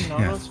you got the Yeah,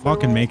 numbers?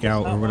 fucking make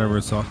out or whatever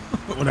it's all.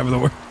 Whatever the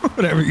word,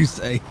 whatever you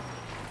say.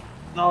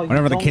 No, you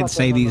Whatever the don't kids got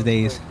say these numbers.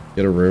 days.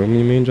 Get a room,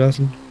 you mean,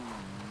 Justin?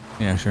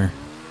 Yeah, sure.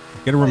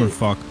 Get a room and Wait.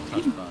 fuck.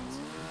 Touch butts.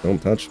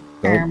 Don't touch.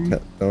 Um.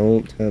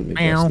 Don't tempt me,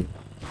 Meow. Justin.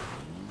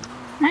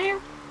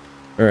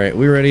 Alright,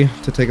 we ready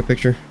to take a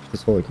picture?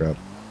 Because holy crap.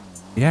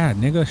 Yeah,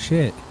 nigga,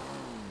 shit.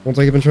 Looks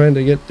like I've been trying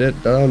to get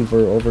that done for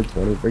over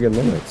 20 friggin'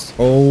 minutes.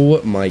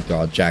 Oh my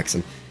god,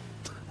 Jackson.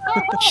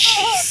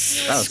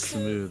 That was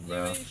smooth,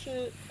 bro.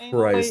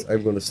 Christ,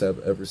 I'm going to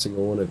stab every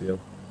single one of you.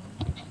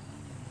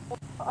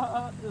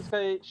 This guy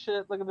ate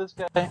shit. Look at this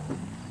guy.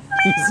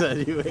 He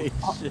said you ate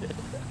shit.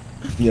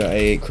 Yeah, I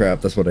ate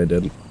crap. That's what I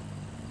did.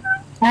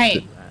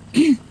 Alright,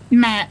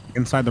 Matt.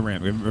 Inside the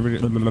ramp.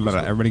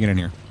 Everybody get in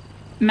here.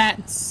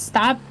 Matt,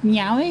 stop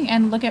meowing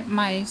and look at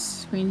my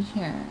screen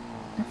share.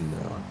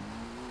 No.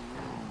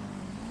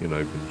 You're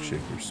not even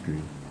shaking your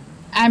screen.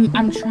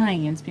 I'm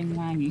trying. It's being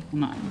laggy.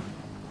 Come on.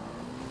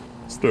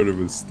 Started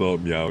with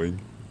stop meowing.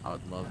 I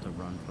would love to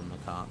run from the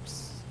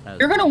cops.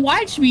 You're gonna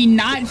watch me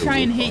not try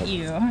and hit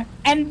you,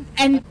 and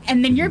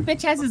then your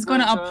bitch ass is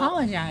gonna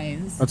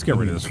apologize. Let's get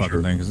rid of this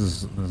fucking thing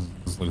because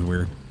this looks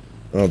weird.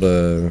 Oh,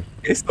 the...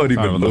 It's not even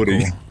Alright, look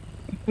loading.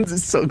 cool. It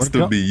sucks Where'd it to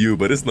go? be you,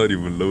 but it's not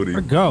even loading.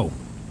 Where'd it go?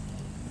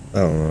 I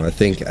don't know. I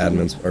think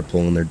admins are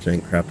pulling their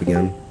jank crap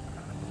again.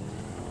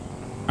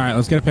 All right,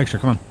 let's get a picture.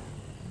 Come on.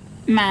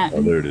 Matt,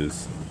 Oh, there it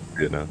is.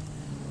 See it now.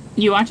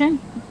 you watching?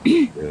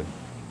 Yeah.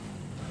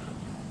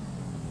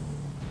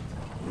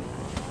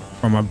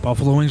 Or my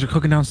buffalo wings are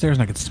cooking downstairs,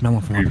 and I can smell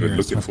them from You're up even here.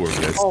 looking for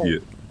me. I Oh. see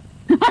it.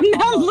 I'm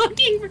not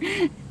looking.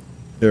 For...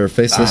 Here,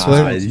 face this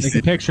way. you Take see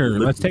a picture.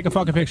 Let's take a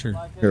fucking picture.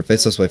 Here,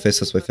 face this way. Face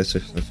this way. Face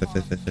this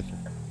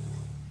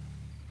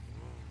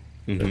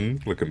way.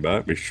 Looking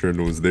back, make sure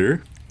no one's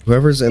there.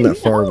 Whoever's in that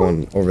far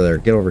one over there,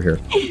 get over here.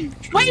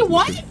 Wait,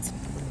 what?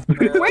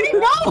 Where'd it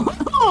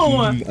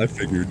go? I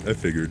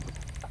figured.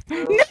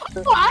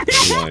 No, I'm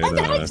Lying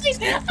not ass.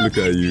 Look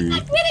at you.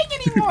 not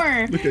kidding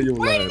anymore. Look at your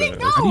Where did lying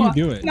it ass. go? How do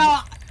you do it? No,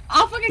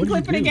 I'll fucking What did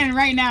clip you it do? again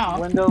right now.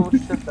 Window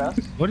shift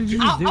S. What did you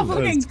just do? I'll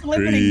fucking That's clip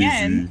it crazy.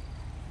 again.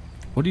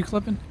 What are you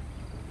clipping?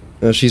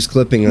 She's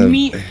clipping a...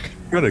 Me. You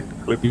gotta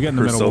clip You get in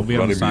the middle. We'll herself be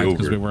on the running side me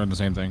because over. we were in the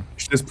same thing.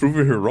 She's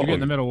proving her You get in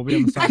the wrong. middle. We'll be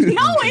on the side. No, We'll be it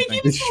on the same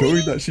keeps It's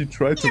showing that she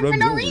tried to Yeah, run for me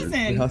no over. reason.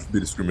 It has to be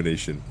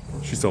discrimination.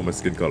 She saw my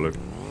skin color.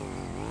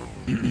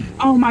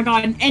 Oh my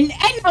god, and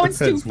no, it's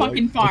too Depends, white.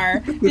 fucking far.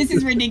 This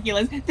is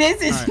ridiculous.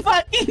 This is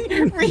Alright.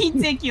 fucking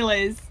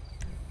ridiculous. thing.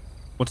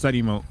 What's that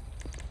emote?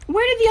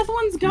 Where did the other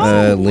ones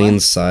go? lean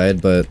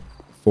side, but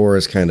 4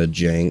 is kind of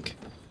jank.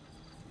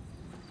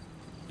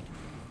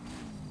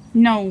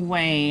 No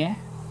way.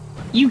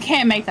 You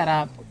can't make that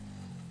up.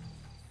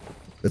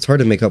 It's hard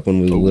to make up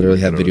when we Oh, literally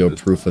have no, video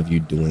it's- proof of you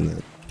doing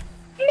it.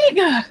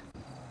 Nigga,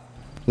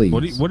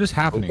 Please. What is Oh,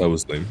 happening? that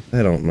was lame.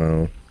 I don't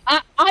know.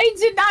 I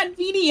did not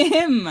VD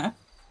him.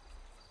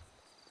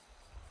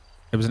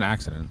 It was an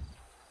accident.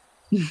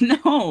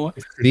 No.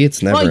 B,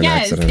 it's never Well, an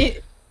yes, accident.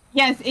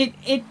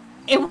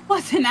 it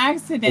was an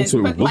accident.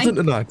 Also, but it wasn't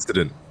like, an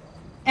accident.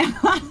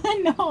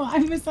 no, I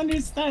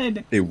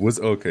misunderstood. It was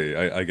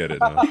okay. I get it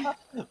now.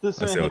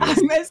 This I see how man. it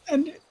I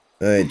misunderstood.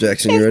 Alright,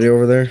 Jackson, you ready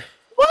over there?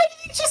 Why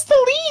did it just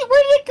delete?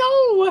 Where did it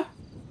go?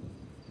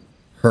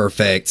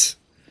 Perfect.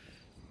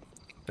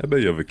 I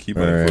bet you have a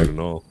keybind Alright. for it and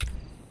all.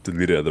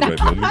 Delete it at the right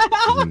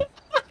moment.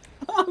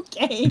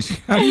 Okay.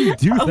 How do you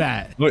do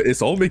that? Look,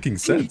 it's all making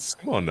sense.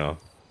 Come on now.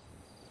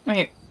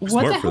 Wait, what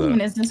Smart the for hell that.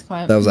 even is this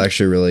clip? That was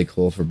actually really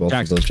cool for both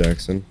Jackson. of those,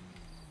 Jackson.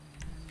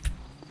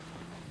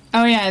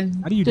 Oh yeah.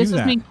 How do you this do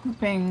was that? me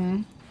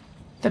clipping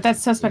that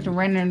suspect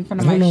ran in front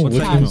of I my don't know What's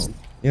what that house. emote?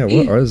 Yeah,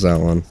 what is that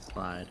one?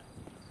 Slide.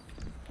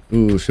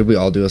 Ooh, should we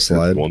all do a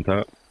slide? One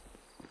tap.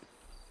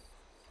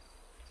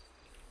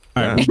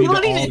 Alright, we He need to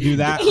literally all do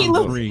that he on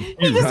looked- 3.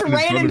 He just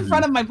ran in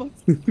front of my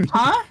bullets.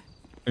 Huh?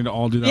 We need to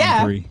all do that Yeah.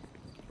 on 3.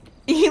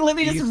 He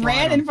literally You just slide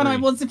ran on in front of my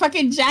 3. bullets.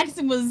 Fucking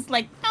Jackson was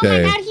like, "Oh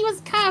Okay. my god, he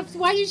was cuffed.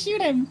 Why'd you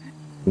shoot him?"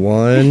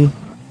 1,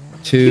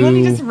 He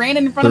literally 2. just ran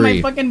in front of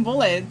 3. my fucking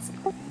bullets.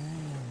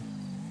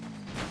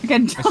 Like a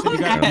I said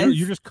dumbass.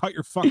 you just cut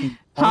your fucking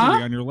Huh?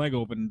 artery on your leg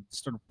open and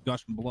started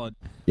gushing blood.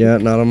 Yeah,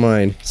 not on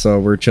mine. So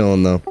we're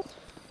chilling though.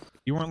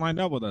 You weren't lined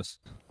up with us.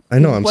 I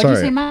know. I'm What'd you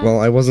sorry. say, Matt? Well,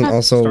 I wasn't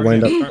also Start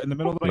lined in, up. start in the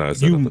middle of the No, I bike.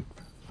 said You, nothing.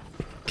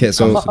 Okay,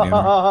 so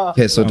Oh,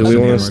 okay, so do Oh, we so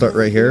want yeah, to start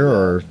right here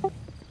or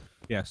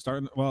yeah,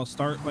 start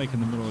like in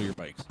the middle of your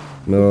bikes.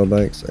 middle of the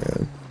bikes?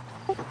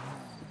 All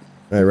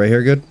right, right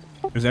here, good.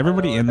 Is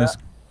everybody in this?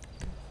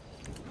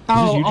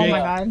 Oh, you, oh Jake? my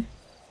god.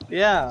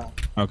 Yeah.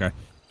 Okay.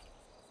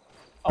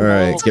 All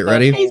right, get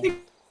ready. Amazing.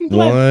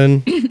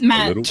 1,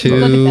 Matt, little-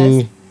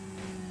 2,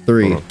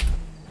 3. Hold on.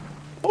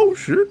 Oh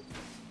shit.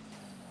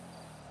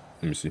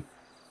 Let me see.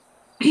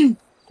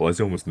 Why is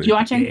he almost naked? You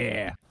watching?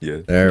 Yeah. Yeah.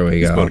 There we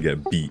He's go. about to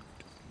get beat.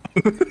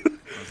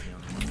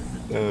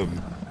 All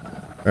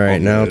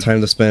right, Oh, now man.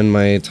 time to spend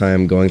my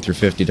time going through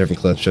 50 different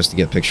clips just to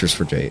get pictures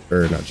for Jake,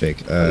 or not Jake,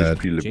 Jake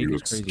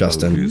is crazy.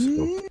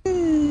 Justin.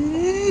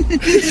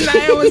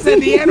 I almost said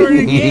the N-word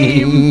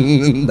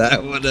again.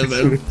 That would have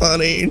been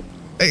funny.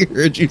 I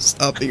heard you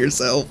stopping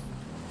yourself.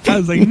 I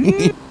was like,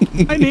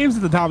 my name's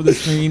at the top of the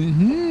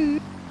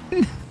screen.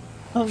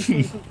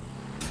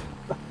 That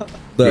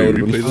Wait, would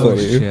have replay been that? Oh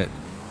funny. shit.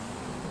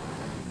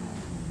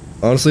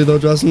 Honestly, though,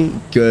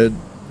 Justin, good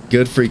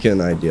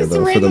freaking idea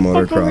though for the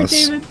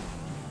motocross.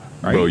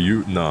 Right?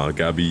 Bro,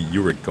 Gabby,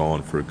 you were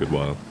gone for a good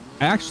while.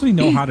 I actually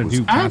know how to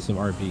do passive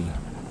RP.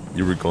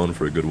 You were gone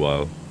for a good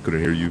while.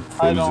 Couldn't hear you.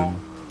 I Frozen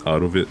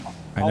out of it.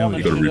 I know wanna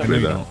You gotta do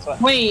replay that.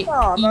 that. Wait,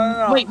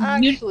 No. wait,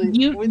 Actually,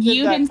 you we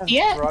did that didn't see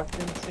it?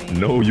 construction scene.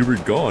 No, you were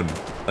gone.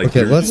 Like, Okay,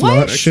 your let's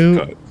connection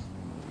not shoot.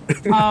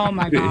 cut. Oh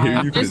my Here,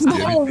 you god. There's can see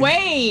no everything.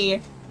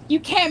 way. You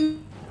can't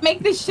make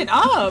this shit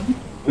up.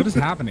 What is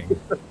happening?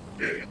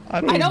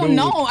 I don't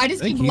know. I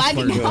just I think keep he's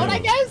lagging flirting out, with I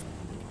her. guess.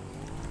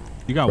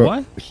 You got Bro,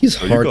 what?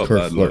 He's Oh, you got hardcore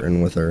bad luck.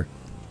 flirting with her.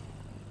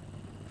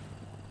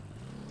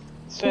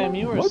 Sam,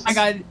 you were. Oh my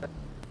god.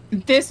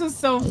 This was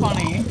so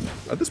funny.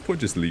 At this point,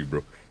 just leave,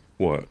 bro.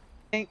 What?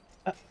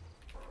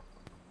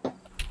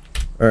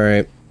 All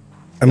right,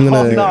 I'm Oh,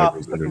 gonna. no.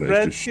 Internet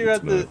Red's just here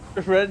at shoots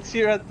the Red's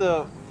here at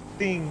the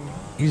thing.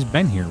 He's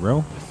been here,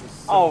 bro.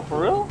 Oh,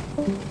 for real?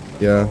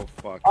 Yeah.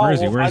 Where is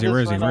he? well, Where I is he? just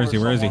Where is he? ran Where is he?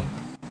 over Where is he?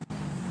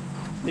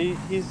 someone.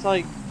 He's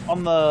like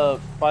on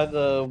by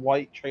the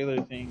white trailer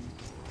thing.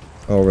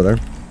 Oh, over there.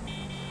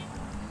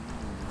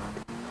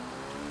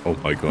 Oh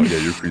my god, yeah,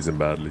 you're freezing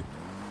badly.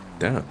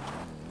 Damn.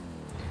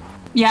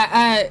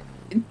 Yeah,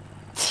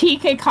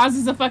 TK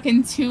causes a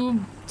fucking two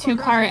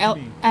car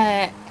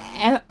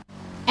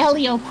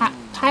Elio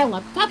pile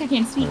up. Fuck, I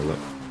can't speak.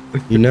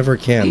 You never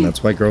can.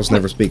 That's why girls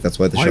never speak. That's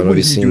why the Why show would be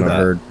he seen do not that?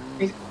 heard.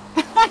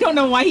 I don't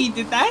know why he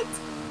did that.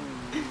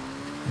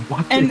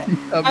 And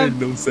That made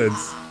no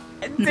sense.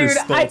 dude, just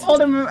I stopped.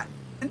 told him.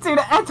 Dude,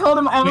 I told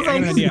him I was Wait, I like, got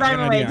an just idea, drive I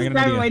got an away, idea, just I got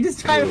an drive away, idea. just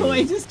drive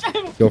away, just drive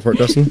away. Go for it,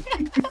 Dustin.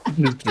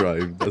 Just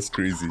drive. That's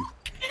crazy.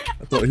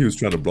 I thought he was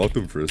trying to block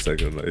them for a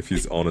second, like if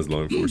he's on his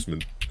law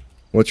enforcement.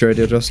 What's your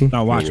idea, Justin?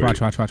 No, watch, No way.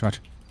 watch.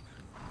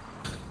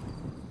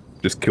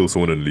 Just kill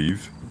someone and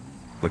leave.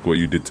 Like what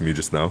you did to me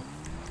just now.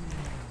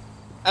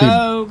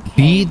 Okay.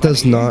 B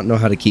does not know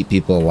how to keep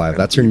people alive.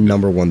 That's her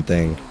number one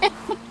thing.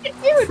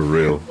 Dude, For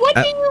real. what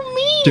do you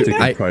mean? Dude,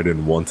 Taking I- pride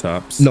in one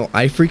taps. No,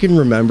 I freaking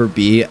remember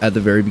B at the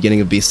very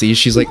beginning of BC.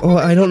 She's like, "Oh,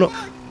 I don't know.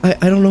 I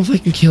don't know if I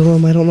can kill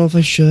him. I don't know if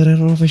I should. I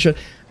don't know if I should."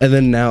 And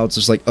then now it's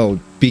just like, "Oh,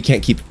 B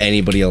can't keep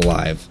anybody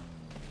alive."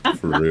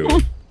 For real.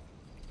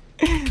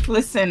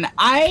 Listen,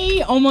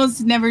 I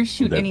almost never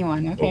shoot That-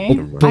 anyone, okay? Oh,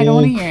 never mind. I don't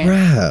want to Bull hear it.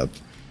 crap.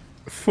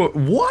 For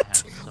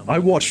what? I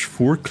watched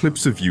 4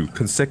 clips of you,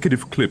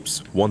 consecutive clips,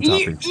 one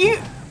tapping.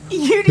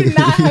 You did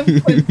not have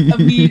clips of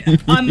me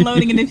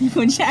unloading into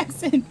people in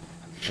Jackson.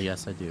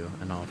 Yes, I do,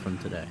 and all from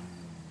today.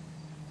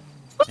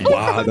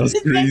 Wow, that's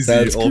crazy.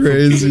 That's All from-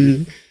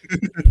 crazy.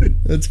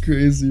 That's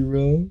crazy,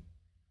 bro.